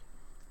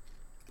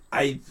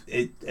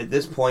at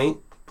this point,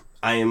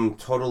 I am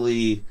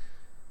totally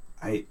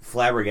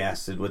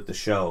flabbergasted with the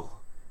show.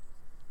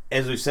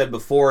 As we've said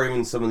before,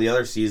 even some of the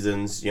other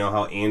seasons,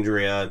 how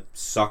Andrea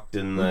sucked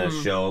in the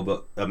show,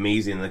 but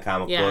amazing in the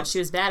comic books. Yeah, she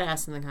was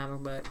badass in the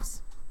comic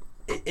books.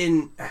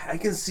 And I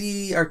can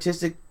see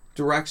artistic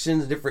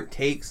directions, different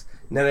takes.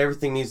 Not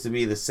everything needs to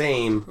be the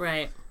same.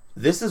 Right.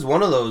 This is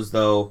one of those,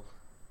 though.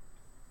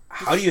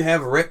 How do you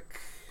have Rick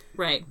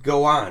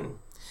go on?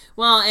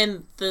 Well,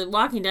 and The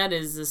Walking Dead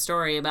is a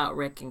story about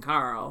Rick and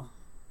Carl.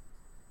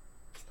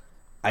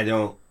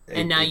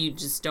 And now you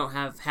just don't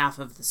have half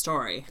of the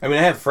story. I mean,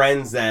 I have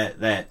friends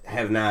that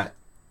have not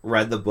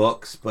read the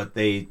books, but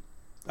they,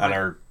 on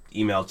our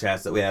email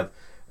chats that we have,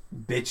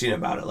 bitching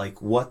about it.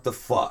 Like, what the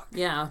fuck?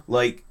 Yeah.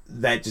 Like,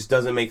 that just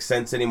doesn't make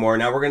sense anymore.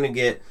 Now we're going to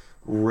get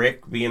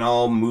Rick being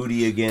all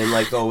moody again,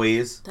 like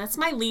always. That's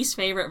my least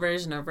favorite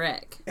version of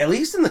Rick. At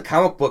least in the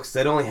comic books,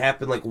 that only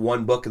happened like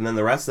one book, and then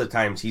the rest of the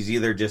times he's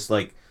either just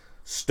like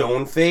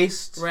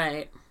stone-faced.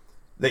 Right.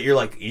 That you're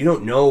like, you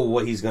don't know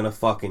what he's going to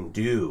fucking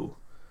do.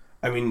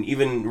 I mean,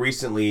 even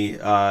recently,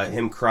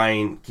 him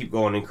keep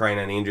going and crying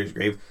on Andrew's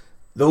grave,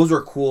 those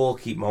were cool,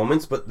 keep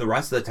moments, but the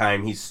rest of the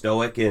time, he's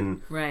stoic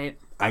and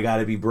I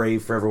gotta be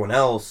brave for everyone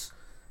else.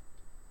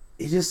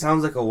 He just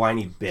sounds like a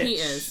whiny bitch. He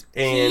is.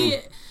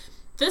 And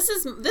this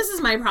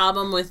is my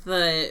problem with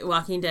the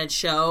Walking Dead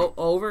show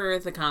over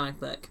the comic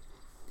book.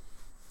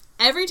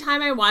 every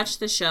time I watch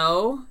the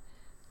show,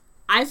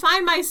 I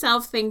find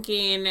myself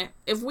thinking,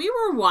 if we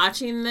were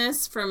watching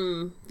this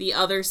from the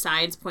other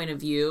side's point of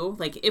view,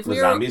 like if The we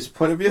were zombies'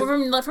 point of view?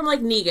 from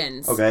like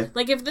Negan's. Okay.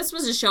 Like if this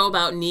was a show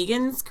about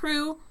Negan's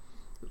crew,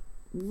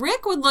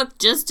 Rick would look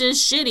just as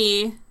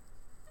shitty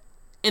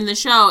in the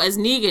show as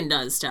Negan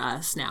does to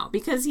us now,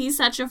 because he's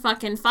such a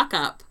fucking fuck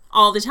up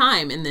all the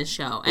time in this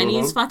show. And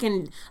he's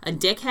fucking a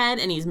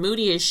dickhead, and he's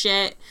moody as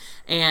shit,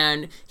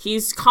 and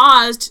he's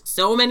caused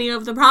so many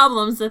of the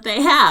problems that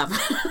they have.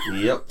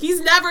 Yep. He's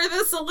never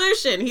the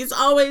solution. He's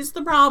always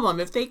the problem.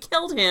 If they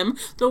killed him,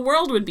 the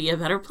world would be a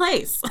better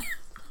place.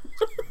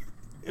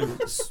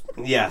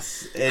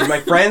 Yes. And my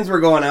friends were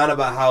going on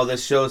about how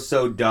this show is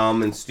so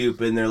dumb and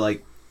stupid, and they're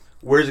like,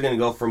 where's it going to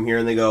go from here?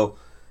 And they go,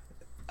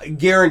 I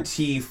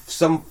guarantee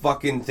some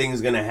fucking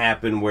thing's going to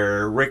happen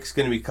where Rick's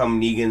going to become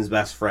Negan's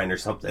best friend or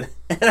something.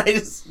 And I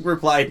just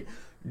replied,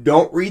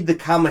 don't read the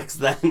comics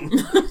then.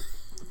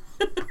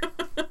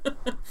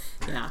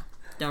 Yeah,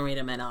 don't read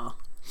them at all.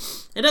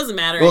 It doesn't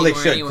matter Well, they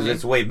anymore should, because anyway.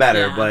 it's way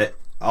better, Yeah. but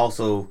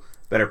also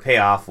better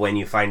payoff when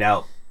you find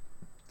out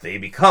they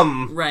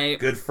become Right.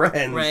 good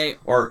friends. Right.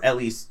 Or at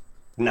least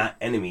not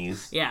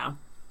enemies. Yeah.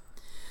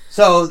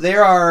 So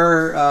there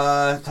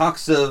are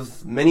talks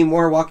of many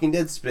more Walking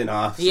Dead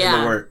spin-offs in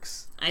Yeah. the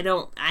works. I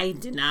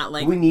did not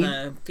like We need-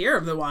 the Fear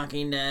of the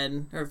Walking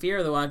Dead, or Fear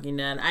of the Walking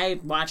Dead. I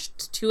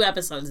watched 2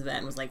 episodes of that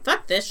and was like,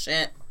 fuck this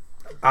shit.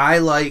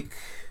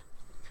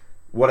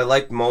 What I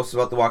liked most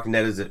about The Walking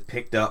Dead is it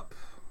picked up,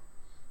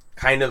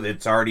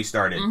 it's already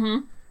started.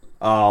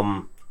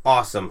 Mm-hmm.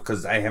 Awesome,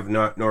 because I have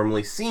not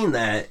normally seen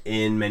that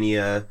in many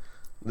the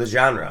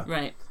genre.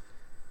 Right.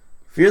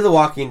 Fear the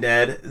Walking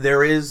Dead,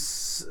 there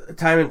is a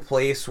time and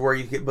place where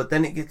you get, but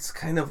then it gets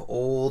kind of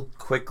old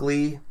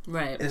quickly.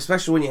 Right. And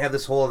especially when you have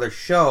this whole other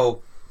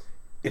show,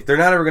 if they're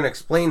not ever going to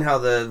explain how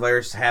the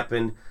virus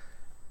happened,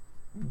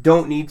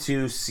 don't need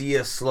to see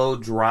a slow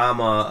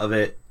drama of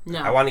it. No.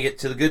 I want to get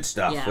to the good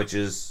stuff, Yeah. which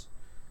is,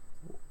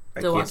 I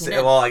The can't Walking say,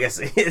 Dead. well, I guess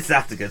it's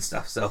not the good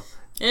stuff, so.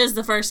 It is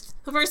the first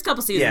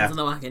couple seasons Yeah. of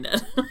The Walking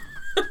Dead.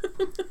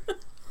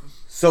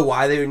 So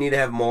why they would need to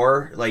have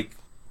more, like,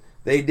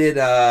 they did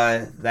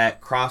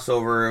that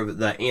crossover of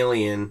the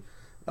Alien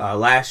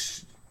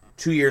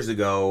 2 years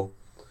ago.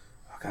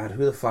 Oh God,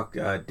 who the fuck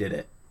did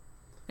it?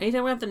 Are you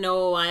talking about the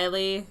Noah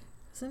Wiley?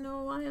 Is it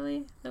Noah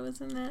Wiley that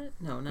was in that?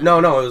 No, not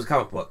No, it was a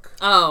comic book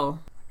Oh.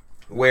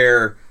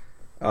 where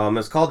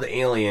it's called The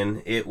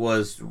Alien. It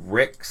was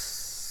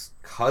Rick's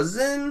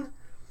cousin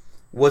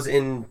was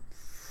in.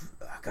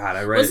 Oh God,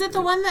 I read. Was it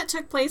the one that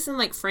took place in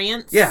like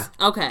France? Yeah.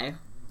 Okay.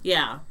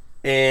 Yeah.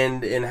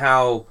 and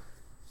how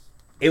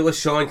it was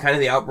showing kind of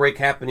the outbreak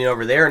happening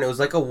over there, and it was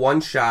like a one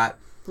shot.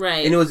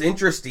 Right. And it was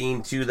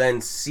interesting to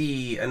then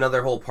see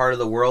another whole part of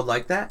the world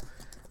like that.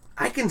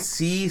 I can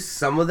see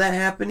some of that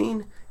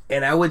happening,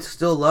 and I would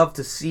still love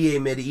to see a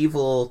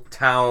medieval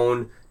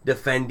town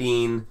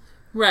defending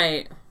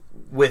Right.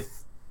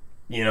 with,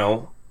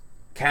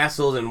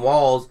 castles and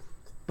walls,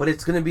 but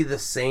it's going to be the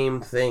same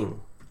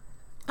thing.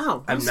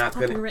 Oh, I'm it was not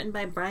fucking gonna- written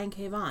by Brian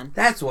K. Vaughan.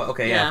 That's what,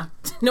 okay, yeah.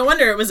 No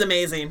wonder it was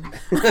amazing.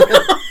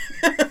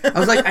 I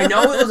was like, I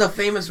know it was a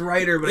famous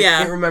writer, but Yeah.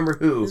 I can't remember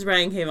who. It was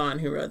Brian K. Vaughan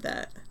who wrote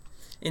that.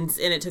 And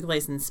it took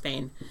place in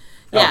Spain.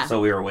 Oh, Yeah.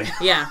 so we were way.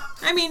 Yeah.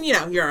 I mean,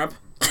 Europe.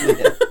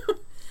 Yeah.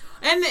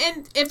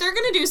 And if they're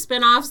going to do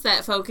spin-offs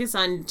that focus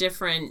on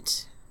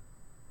different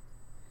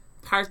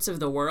parts of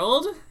the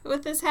world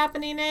with this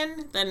happening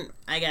in, then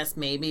I guess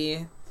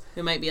maybe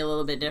it might be a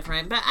little bit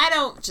different. But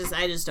I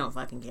just don't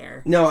fucking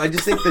care. No, I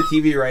just think the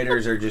TV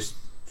writers are just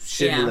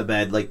shit Yeah. in the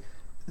bed. Like,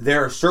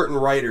 there are certain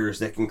writers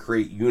that can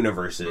create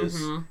universes,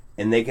 Mm-hmm.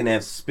 and they can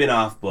have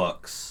spin-off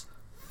books,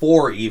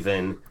 4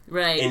 even,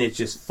 Right. and it's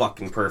just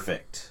fucking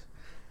perfect.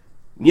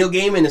 Neil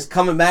Gaiman is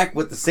coming back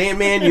with the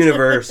Sandman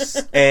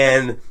universe,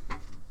 and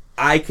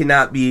I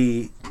cannot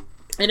be...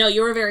 I know,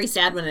 you were very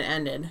sad when it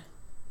ended.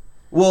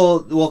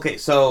 Well, okay,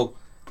 so...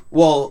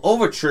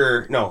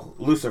 Overture... No,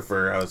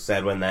 Lucifer, I was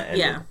sad when that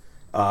ended.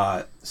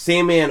 Yeah.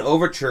 Sandman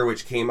Overture,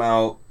 which came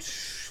out...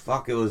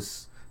 it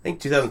was... I think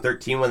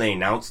 2013 when they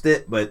announced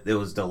it, but it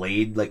was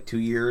delayed like 2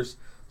 years.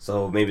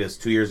 So maybe it was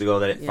 2 years ago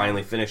that it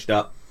finally finished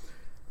up.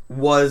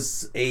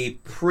 Was a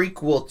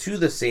prequel to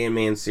the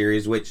Sandman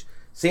series, which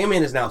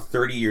Sandman is now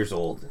 30 years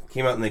old.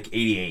 Came out in like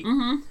 88.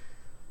 Mm-hmm.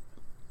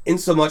 In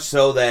so much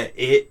so that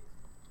it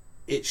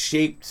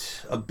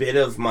shaped a bit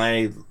of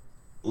my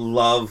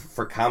love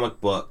for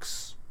comic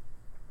books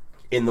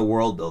in the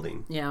world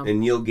building. Yeah. And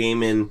Neil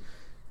Gaiman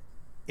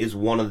is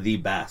one of the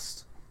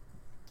best.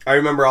 I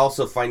remember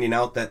also finding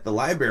out that the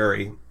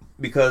library,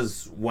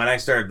 because when I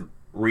started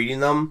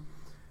reading them,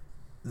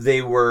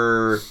 they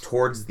were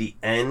towards the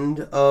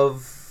end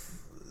of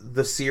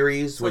the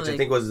series, So which I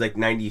think was like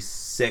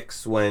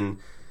 96 when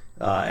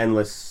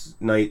Endless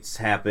Nights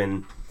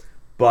happened.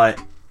 But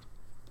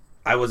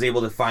I was able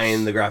to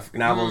find the graphic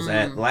novels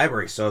at the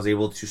library, so I was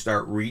able to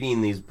start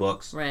reading these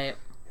books. Right.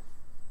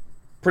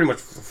 pretty much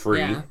for free.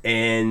 Yeah.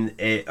 And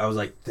I was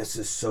like, this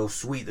is so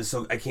sweet.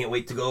 I can't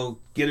wait to go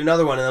get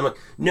another one. And I'm like,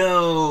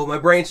 no, my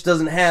branch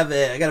doesn't have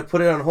it. I got to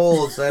put it on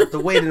hold, so I have to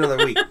wait another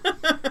week.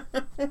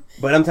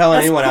 But I'm telling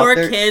anyone out there.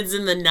 Poor kids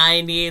in the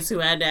 90s who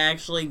had to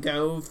actually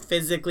go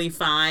physically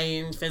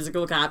find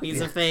physical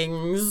copies of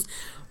things.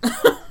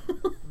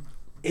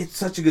 It's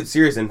such a good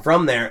series. And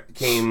from there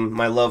came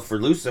my love for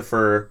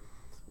Lucifer,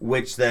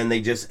 which then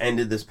they just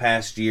ended this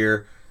past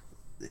year.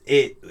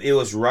 It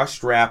was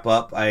rushed wrap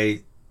up.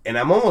 And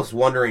I'm almost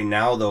wondering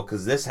now, though,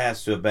 because this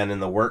has to have been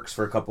in the works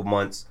for a couple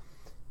months,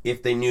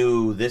 if they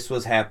knew this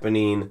was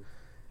happening,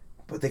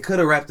 but they could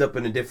have wrapped up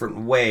in a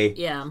different way.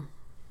 Yeah.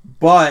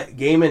 But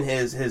Gaiman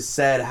has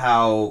said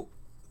how,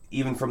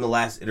 even from the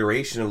last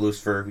iteration of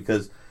Lucifer,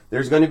 because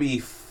there's going to be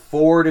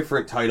 4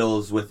 different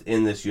titles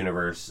within this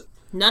universe.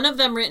 None of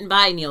them written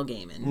by Neil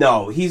Gaiman.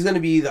 No, he's going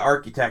to be the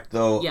architect,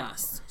 though.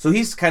 Yes. So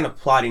he's kind of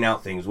plotting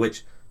out things,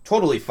 which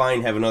totally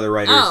fine having other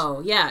writers.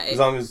 Oh, yeah. As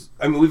long as,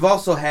 I mean, we've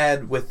also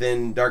had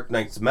within Dark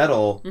Knight's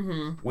Metal,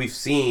 we've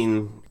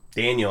seen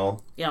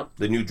Daniel,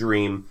 the new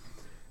Dream,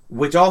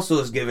 which also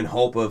has given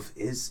hope of,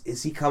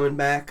 is he coming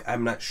back?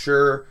 I'm not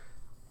sure,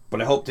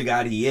 but I hope to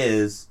God he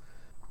is.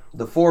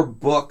 The 4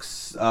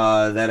 books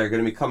that are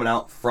going to be coming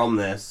out from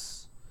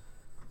this,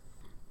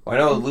 well, I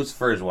know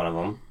Lucifer is one of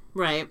them.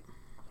 Right.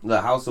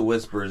 The House of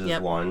Whispers is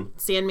one.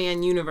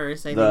 Sandman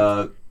Universe, I think.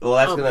 Well,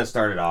 that's going to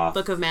start it off.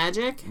 Book of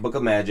Magic? Book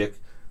of Magic.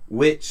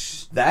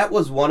 Which, that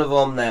was one of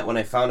them that when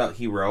I found out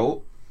he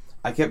wrote,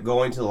 I kept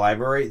going to the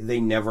library.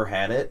 They never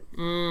had it.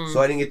 So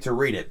I didn't get to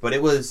read it. But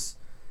it was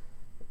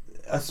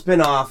a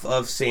spin-off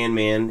of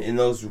Sandman in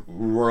those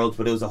worlds,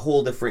 but it was a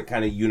whole different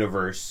kind of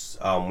universe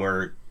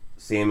where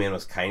Sandman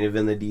was kind of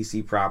in the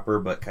DC proper,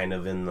 but kind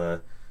of in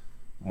the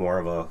more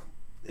of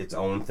its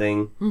own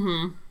thing.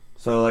 Mm-hmm.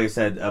 So, like I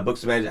said,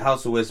 Books of Magic,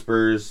 House of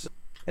Whispers,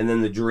 and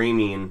then The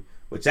Dreaming,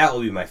 which that will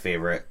be my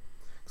favorite.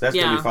 Because that's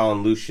going to be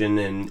following Lucian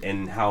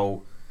and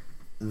how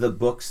the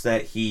books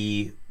that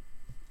he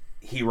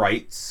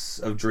writes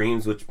of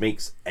dreams, which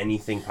makes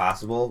anything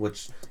possible,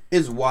 which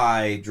is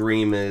why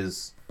Dream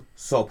is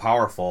so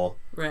powerful.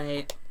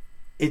 Right.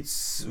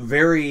 It's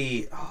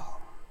very...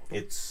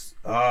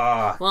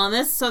 Well,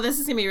 this is going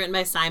to be written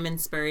by Simon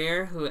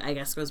Spurrier, who I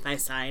guess goes by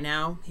Cy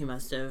now. He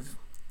must have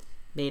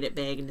made it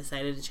big and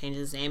decided to change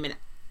his name. And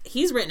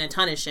he's written a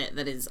ton of shit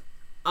that is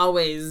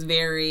always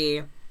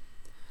very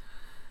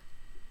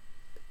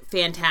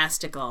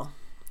fantastical.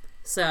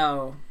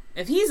 So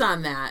if he's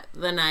on that,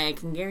 then I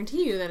can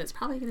guarantee you that it's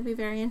probably going to be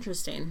very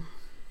interesting.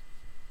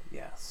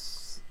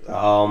 Yes.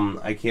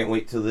 I can't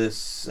wait till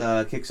this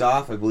kicks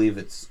off. I believe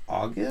it's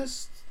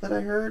August that I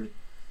heard.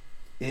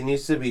 It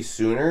needs to be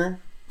sooner.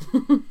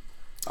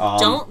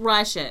 Don't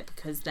rush it,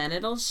 because then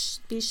it'll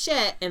be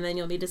shit, and then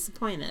you'll be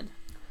disappointed.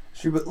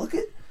 Sure, but look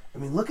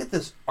at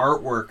this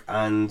artwork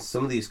on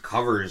some of these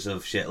covers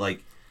of shit.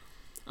 Like,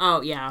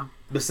 oh yeah.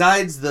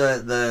 Besides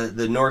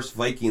the Norse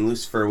Viking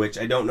Lucifer, which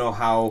I don't know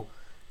how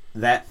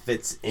that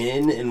fits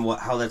in and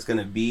how that's going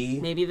to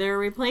be. Maybe they're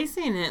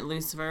replacing it,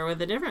 Lucifer,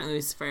 with a different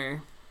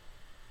Lucifer.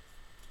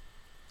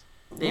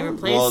 They've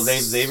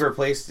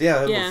replaced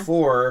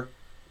before,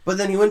 but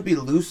then he wouldn't be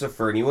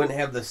Lucifer, and he wouldn't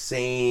have the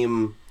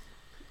same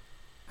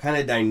kind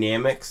of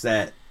dynamics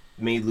that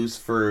made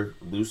Lucifer.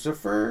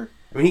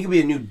 I mean, he could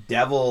be a new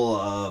devil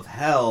of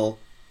hell,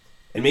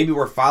 and maybe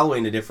we're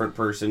following a different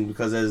person,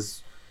 because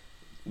as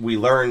we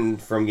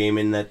learned from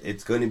Gaiman that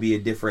it's going to be a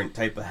different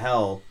type of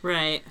hell.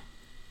 Right.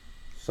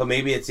 So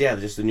maybe it's,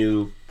 just a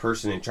new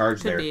person in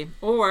charge there. Could be.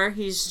 Or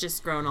he's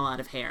just grown a lot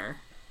of hair.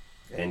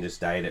 And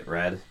just dyed it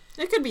red.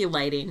 It could be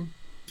lighting.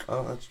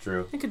 Oh, that's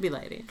true. It could be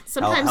lighting.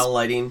 Sometimes hell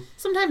lighting.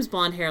 Sometimes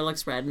blonde hair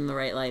looks red in the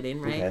right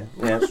lighting, right? Okay.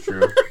 Yeah, that's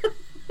true.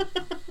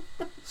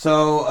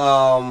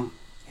 So,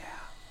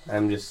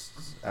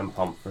 I'm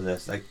pumped for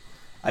this.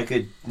 I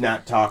could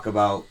not talk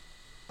about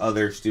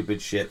other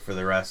stupid shit for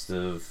the rest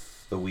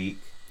of the week.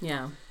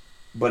 Yeah.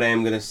 But I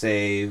am going to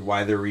say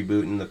why they're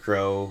rebooting The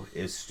Crow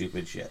is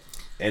stupid shit.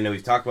 And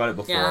we've talked about it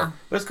before.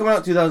 But it's coming out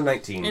in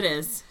 2019. It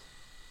is.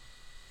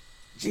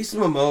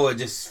 Jason Momoa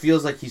just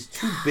feels like he's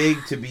too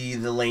big to be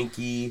the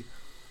lanky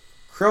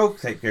Crow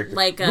type character.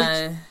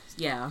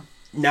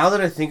 Now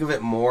that I think of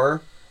it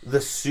more,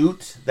 the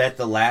suit that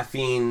the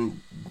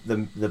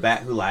bat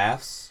who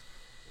laughs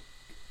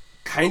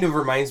kind of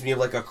reminds me of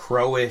like a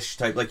Crowish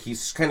type. Like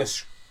he's kind of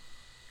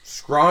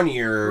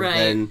scrawnier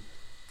than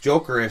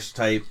Jokerish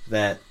type.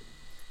 That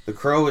the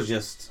Crow is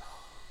just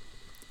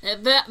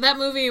that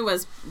movie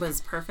was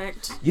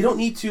perfect. You don't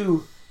need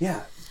to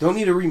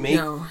remake.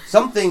 No.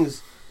 Some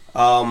things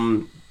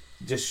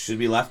just should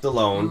be left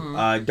alone.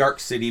 Mm-hmm. Dark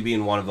City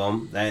being one of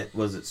them. That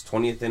was its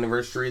 20th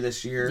anniversary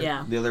this year.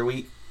 Yeah. The other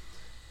week.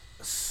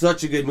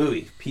 Such a good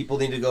movie. People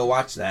need to go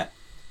watch that.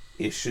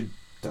 It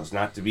does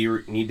not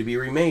need to be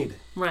remade.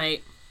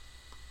 Right.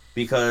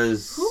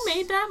 Because who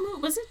made that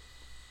movie?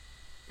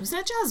 Was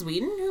that Joss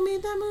Whedon who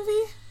made that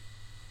movie?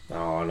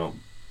 No, I don't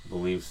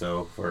believe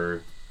so.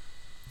 For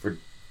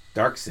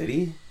Dark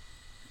City,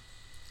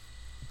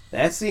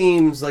 that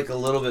seems like a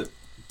little bit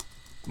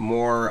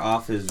more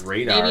off his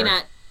radar. Maybe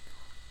not.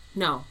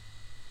 No.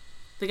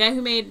 The guy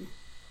who made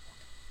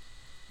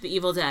The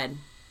Evil Dead.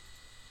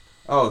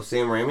 Oh,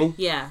 Sam Raimi?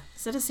 Yeah.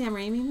 Is that a Sam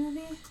Raimi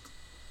movie?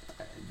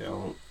 I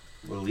don't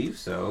believe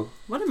so.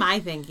 What am I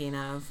thinking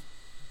of?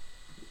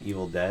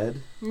 Evil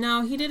Dead?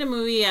 No, he did a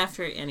movie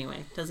after...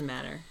 Anyway, doesn't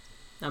matter.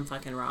 I'm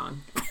fucking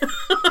wrong.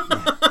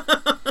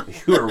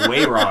 You are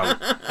way wrong.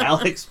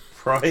 Alex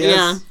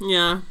Proyas?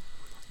 Yeah.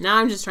 Now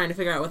I'm just trying to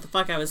figure out what the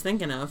fuck I was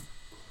thinking of.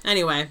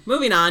 Anyway,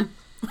 moving on.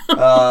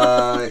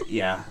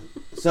 Yeah.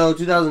 So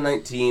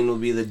 2019 will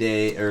be the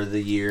day or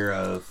the year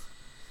of...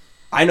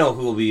 I know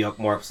who will be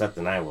more upset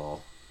than I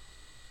will.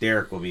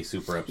 Derek will be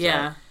super upset.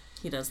 Yeah,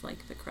 he does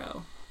like The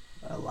Crow.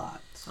 A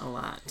lot. Oh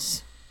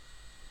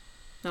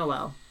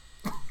well.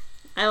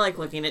 I like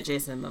looking at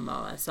Jason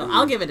Momoa, so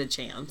I'll give it a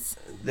chance.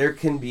 There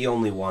can be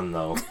only one,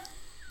 though.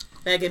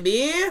 There can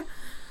be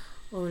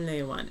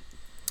only one.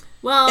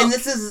 Well... And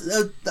this is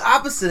the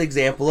opposite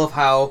example of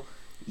how,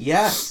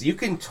 yes, you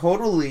can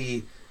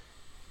totally...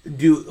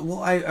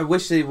 I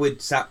wish they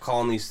would stop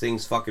calling these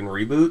things fucking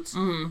reboots.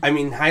 Mm-hmm. I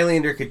mean,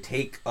 Highlander could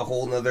take a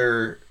whole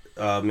nother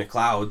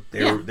McLeod.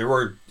 There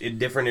were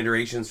different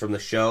iterations from the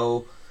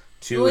show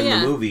to the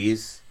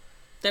movies.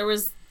 There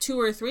was 2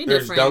 or 3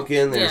 there's different. There's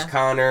Duncan, there's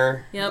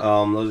Connor. Yep.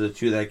 Those are the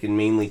 2 that I can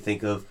mainly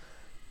think of.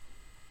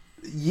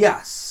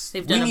 Yes.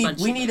 They've done a bunch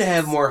we need to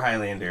have more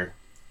Highlander.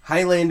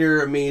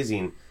 Highlander,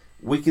 amazing.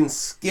 We can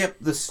skip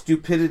the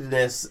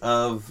stupidness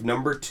of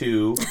number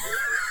 2.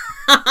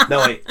 No,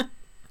 wait.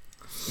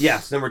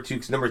 Yes, number 2,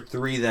 because number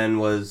 3 then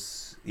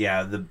was,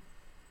 I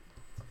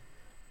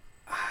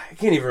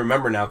can't even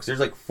remember now, because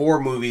there's like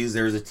 4 movies.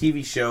 There was a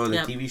TV show, the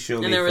TV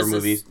show made 4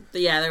 movies.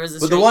 There was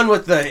But the one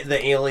with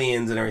the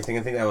aliens and everything,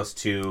 I think that was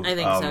 2. I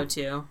think so,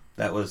 too.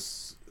 That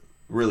was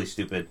really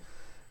stupid.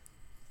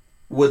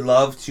 Would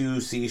love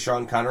to see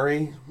Sean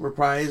Connery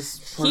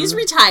reprise. He's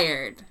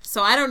retired,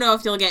 so I don't know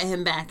if you'll get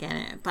him back in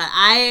it. But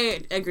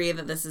I agree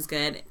that this is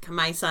good.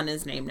 My son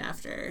is named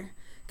after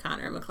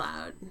Connor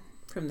McLeod.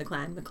 From the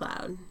clan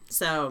McLeod.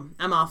 So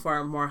I'm all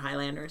for more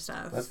Highlander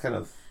stuff. That's kind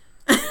of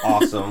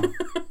awesome.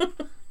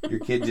 Your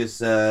kid just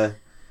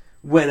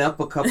went up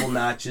a couple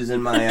notches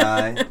in my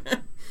eye.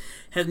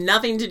 Has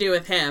nothing to do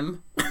with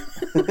him.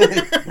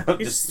 No,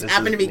 He just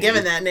happened to be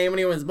given that name when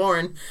he was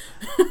born.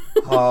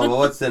 Oh, well,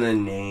 what's in a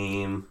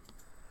name?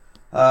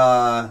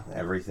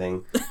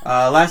 Everything.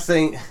 Last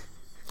thing.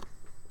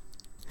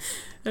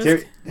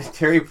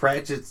 Terry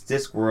Pratchett's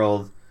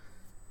Discworld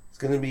is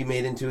going to be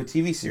made into a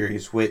TV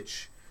series,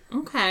 which...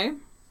 Okay.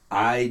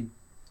 I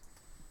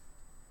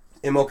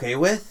am okay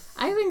with.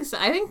 I think so.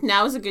 I think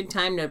now is a good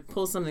time to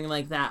pull something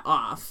like that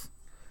off.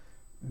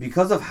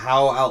 Because of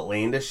how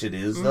outlandish it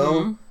is,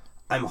 though,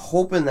 I'm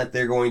hoping that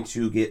they're going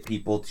to get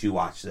people to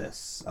watch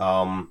this.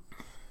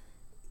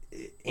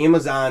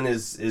 Amazon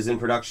is in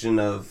production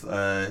of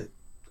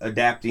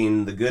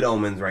adapting The Good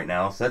Omens right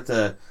now, so that's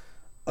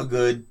a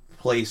good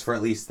place for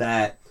at least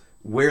that.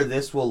 Where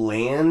this will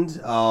land...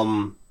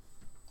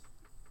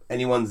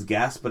 anyone's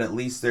guess, but at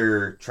least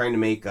they're trying to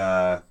make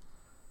a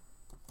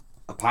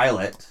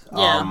pilot.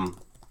 Yeah.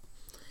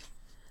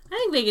 I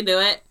think they can do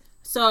it.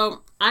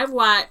 So I've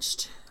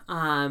watched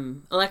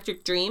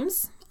Electric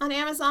Dreams on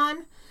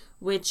Amazon,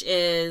 which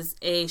is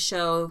a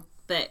show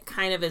that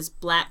kind of is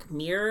Black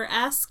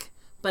Mirror-esque,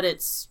 but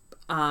it's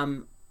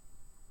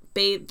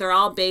they're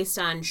all based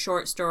on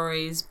short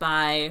stories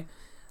by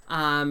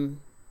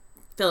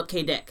Philip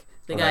K. Dick,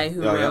 the guy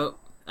who wrote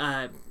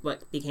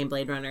what became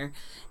Blade Runner,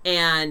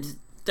 and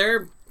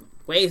they're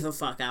way the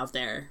fuck out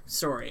there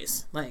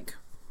stories. Like,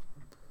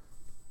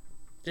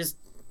 just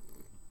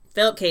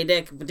Philip K.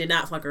 Dick did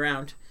not fuck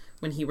around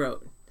when he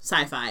wrote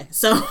sci-fi.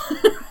 So,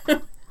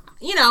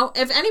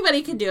 if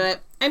anybody could do it,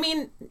 I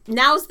mean,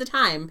 now's the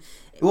time.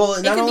 Well,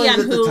 it not could only be on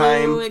is it the Hulu,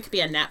 time, it could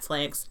be on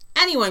Netflix.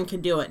 Anyone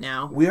can do it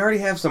now. We already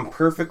have some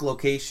perfect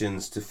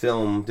locations to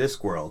film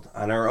Discworld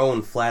on our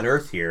own flat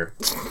Earth here.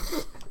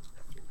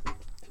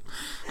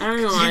 I don't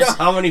even Do you know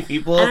how many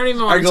people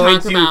are going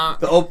to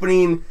the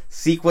opening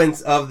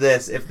sequence of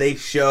this if they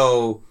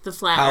show the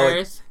flat how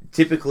Earth? It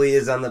typically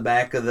is on the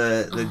back of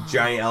the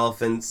giant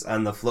elephants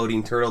on the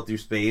floating turtle through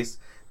space.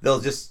 They'll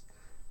just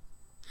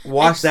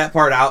wash that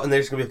part out and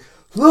they're just going to be,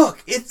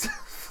 look, it's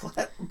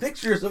flat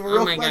pictures of a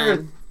real flat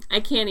Earth.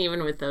 I can't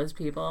even with those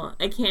people.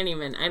 I can't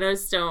even. I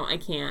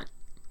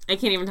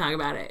can't even talk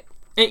about it.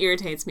 It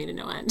irritates me to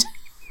no end.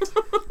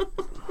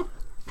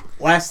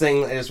 Last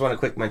thing, I just want to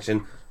quick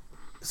mention.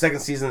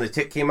 Second season of The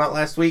Tick came out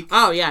last week.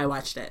 Oh, yeah, I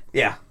watched it.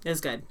 Yeah. It was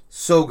good.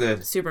 So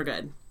good. Super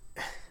good.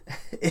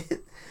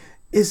 It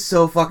is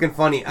so fucking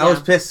funny. Yeah. I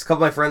was pissed. A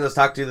couple of my friends I was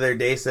talking to the other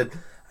day said,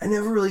 I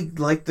never really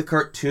liked the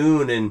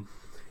cartoon, and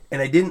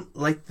I didn't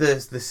like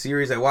the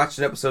series. I watched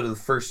an episode of the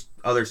first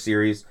other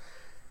series.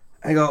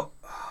 I go,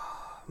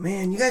 oh,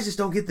 man, you guys just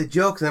don't get the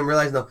jokes. And I'm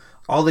realizing, no,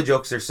 all the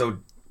jokes are so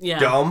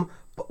dumb,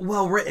 but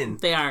well written.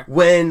 They are.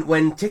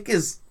 When Tick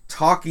is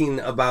talking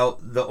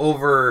about the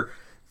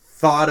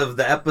thought of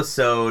the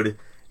episode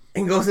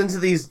and goes into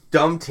these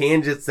dumb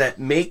tangents that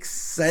make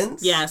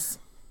sense. Yes.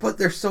 But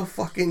they're so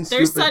fucking stupid.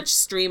 There's such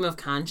stream of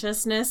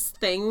consciousness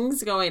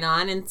things going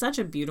on in such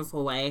a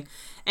beautiful way.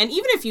 And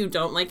even if you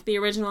don't like the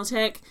original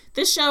Tick,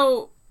 this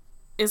show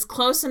is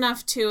close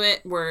enough to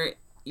it where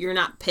you're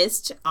not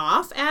pissed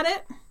off at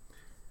it,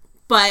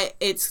 but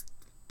it's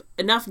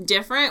enough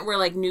different where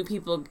like new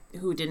people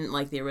who didn't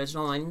like the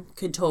original one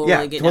could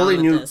totally get totally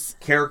down with new this.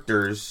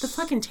 Characters. The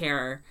fucking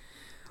terror.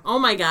 Oh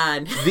my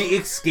god. The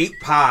escape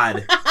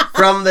pod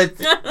from the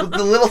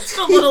little T.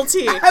 The little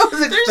T. I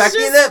was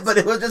expecting it, but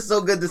it was just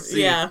so good to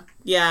see.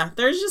 Yeah.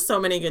 There's just so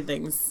many good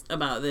things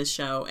about this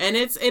show, and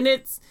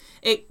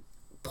it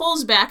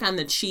pulls back on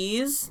the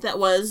cheese that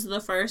was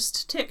the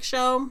first Tick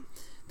show,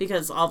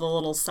 because all the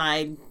little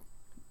side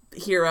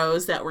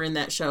heroes that were in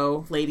that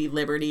show, Lady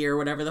Liberty or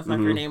whatever the fuck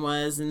her name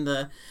was, and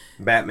the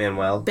Batman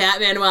Well,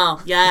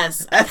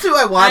 yes. That's who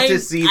I want to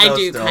see. I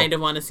do kind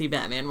of want to see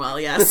Batman Well,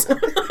 yes.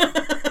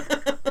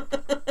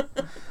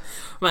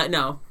 But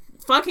no,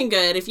 fucking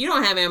good. If you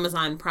don't have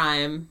Amazon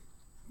Prime,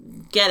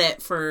 get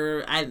it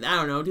for, I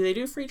don't know, do they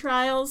do free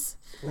trials?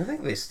 I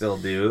think they still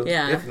do.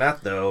 Yeah. If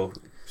not, though,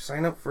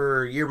 sign up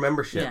for year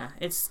membership. Yeah,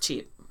 it's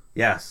cheap.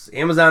 Yes,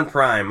 Amazon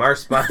Prime, our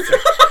sponsor.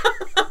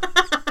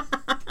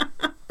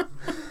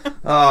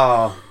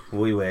 Oh,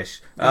 we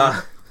wish.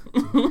 That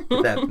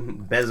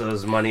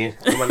Bezos money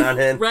coming on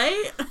in.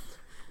 Right?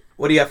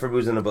 What do you have for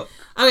booze in the book?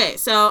 Okay,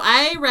 so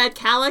I read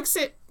Calyx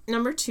at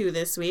number 2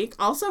 this week,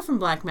 also from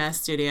Black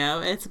Mask Studio.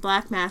 It's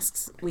Black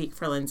Mask's week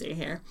for Lindsay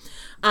here.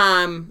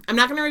 I'm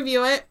not going to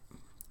review it.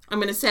 I'm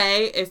going to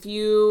say if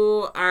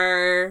you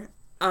are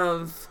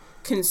of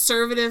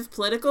conservative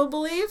political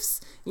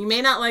beliefs, you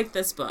may not like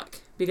this book,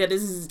 because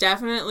this is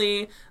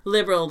definitely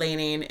liberal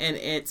leaning in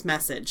its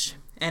message.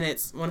 And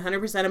it's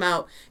 100%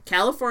 about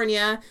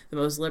California, the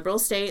most liberal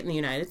state in the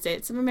United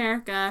States of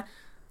America,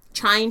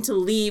 trying to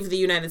leave the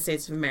United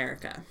States of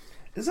America.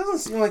 This doesn't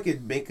seem like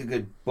it'd make a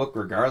good book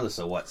regardless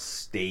of what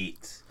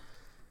state.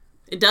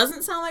 It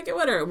doesn't sound like it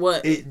would, or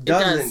what? It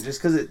doesn't,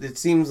 just because it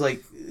seems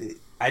like...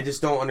 I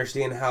just don't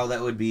understand how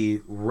that would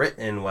be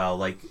written well.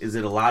 Like, is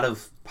it a lot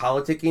of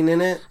politicking in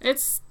it?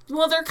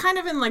 Well, they're kind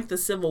of in, like, the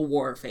Civil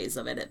War phase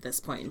of it at this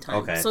point in time.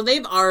 Okay. So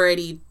they've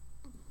already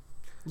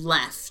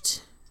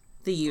left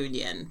the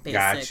Union,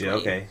 basically. Gotcha,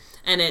 okay.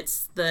 And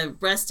it's the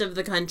rest of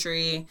the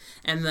country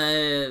and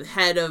the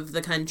head of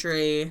the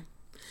country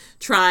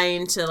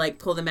trying to, like,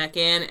 pull them back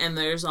in. And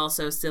there's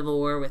also Civil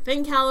War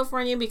within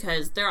California,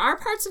 because there are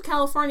parts of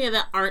California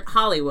that aren't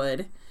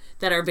Hollywood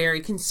that are very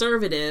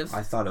conservative.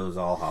 I thought it was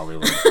all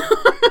Hollywood.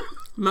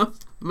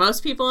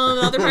 Most people in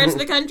other parts of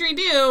the country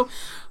do,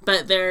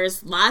 but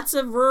there's lots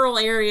of rural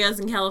areas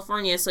in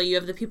California, so you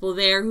have the people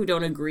there who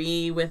don't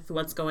agree with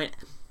what's going on.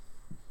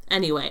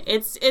 Anyway,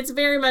 it's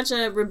very much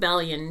a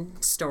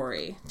rebellion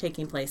story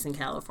taking place in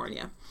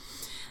California.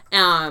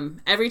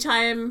 Every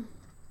time,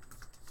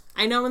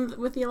 I know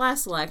with the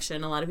last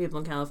election, a lot of people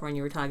in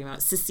California were talking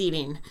about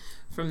seceding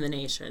from the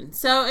nation.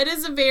 So it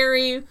is a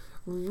very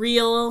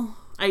real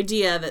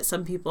idea that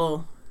some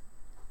people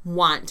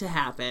want to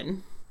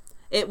happen.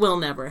 It will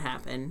never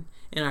happen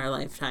in our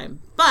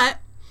lifetime, but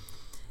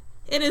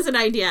it is an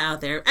idea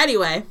out there.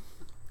 Anyway,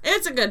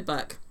 it's a good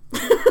book.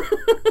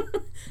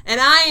 And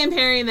I am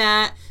pairing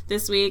that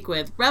this week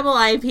with Rebel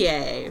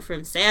IPA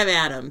from Sam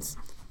Adams.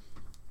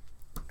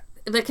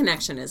 The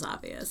connection is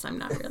obvious. I'm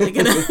not really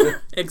going to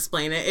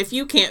explain it. If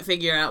you can't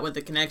figure out what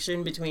the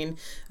connection between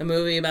a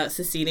movie about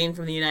seceding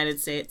from the United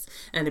States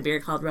and a beer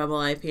called Rebel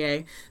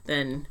IPA,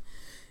 then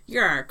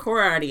you're our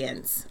core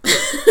audience.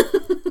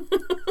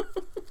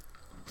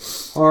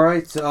 All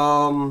right.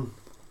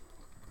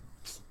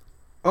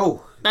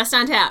 Best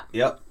on Tap.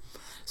 Yep.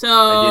 So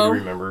I did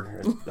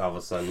remember all of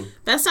a sudden.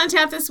 Best on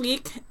Tap this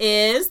week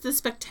is The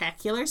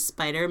Spectacular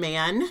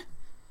Spider-Man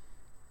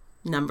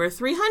number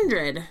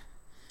 300,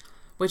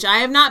 which I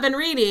have not been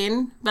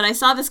reading, but I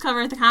saw this cover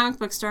at the comic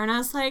book store and I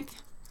was like,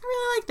 I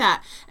really like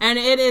that. And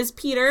it is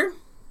Peter,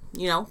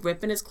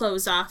 ripping his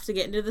clothes off to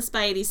get into the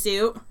Spidey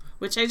suit,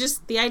 which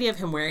the idea of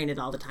him wearing it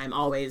all the time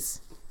always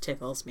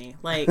tickles me.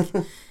 Like,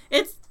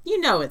 it's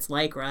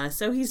Lycra,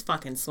 so he's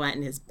fucking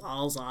sweating his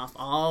balls off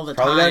all the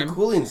time. Probably got a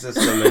cooling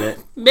system in it.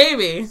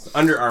 Maybe. It's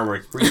Under Armour,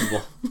 it's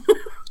breathable.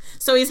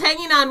 So he's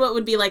hanging on what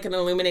would be like an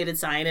illuminated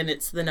sign, and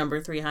it's the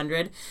number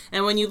 300.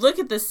 And when you look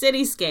at the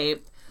cityscape,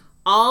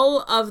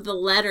 all of the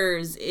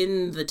letters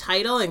in the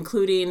title,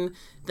 including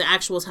the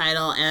actual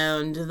title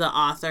and the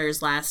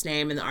author's last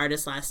name and the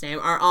artist's last name,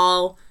 are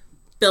all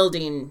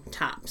building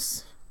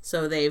tops.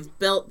 So they've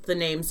built the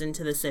names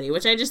into the city,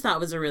 which I just thought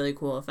was a really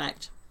cool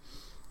effect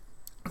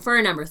for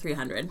a number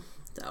 300.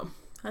 So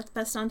that's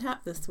Best on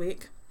Tap this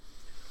week.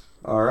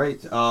 All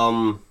right.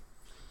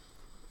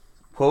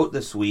 Quote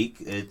this week.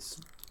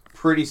 It's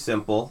pretty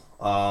simple.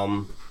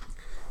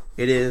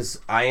 It is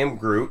I am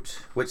Groot,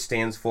 which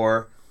stands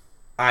for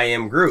I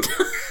am Groot.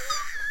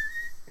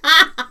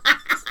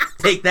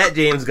 Take that,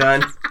 James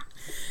Gunn.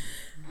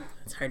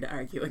 It's hard to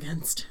argue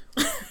against.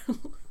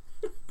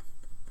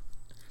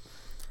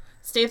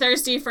 Stay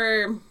thirsty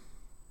for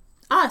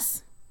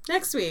us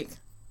next week.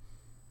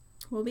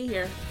 We'll be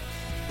here.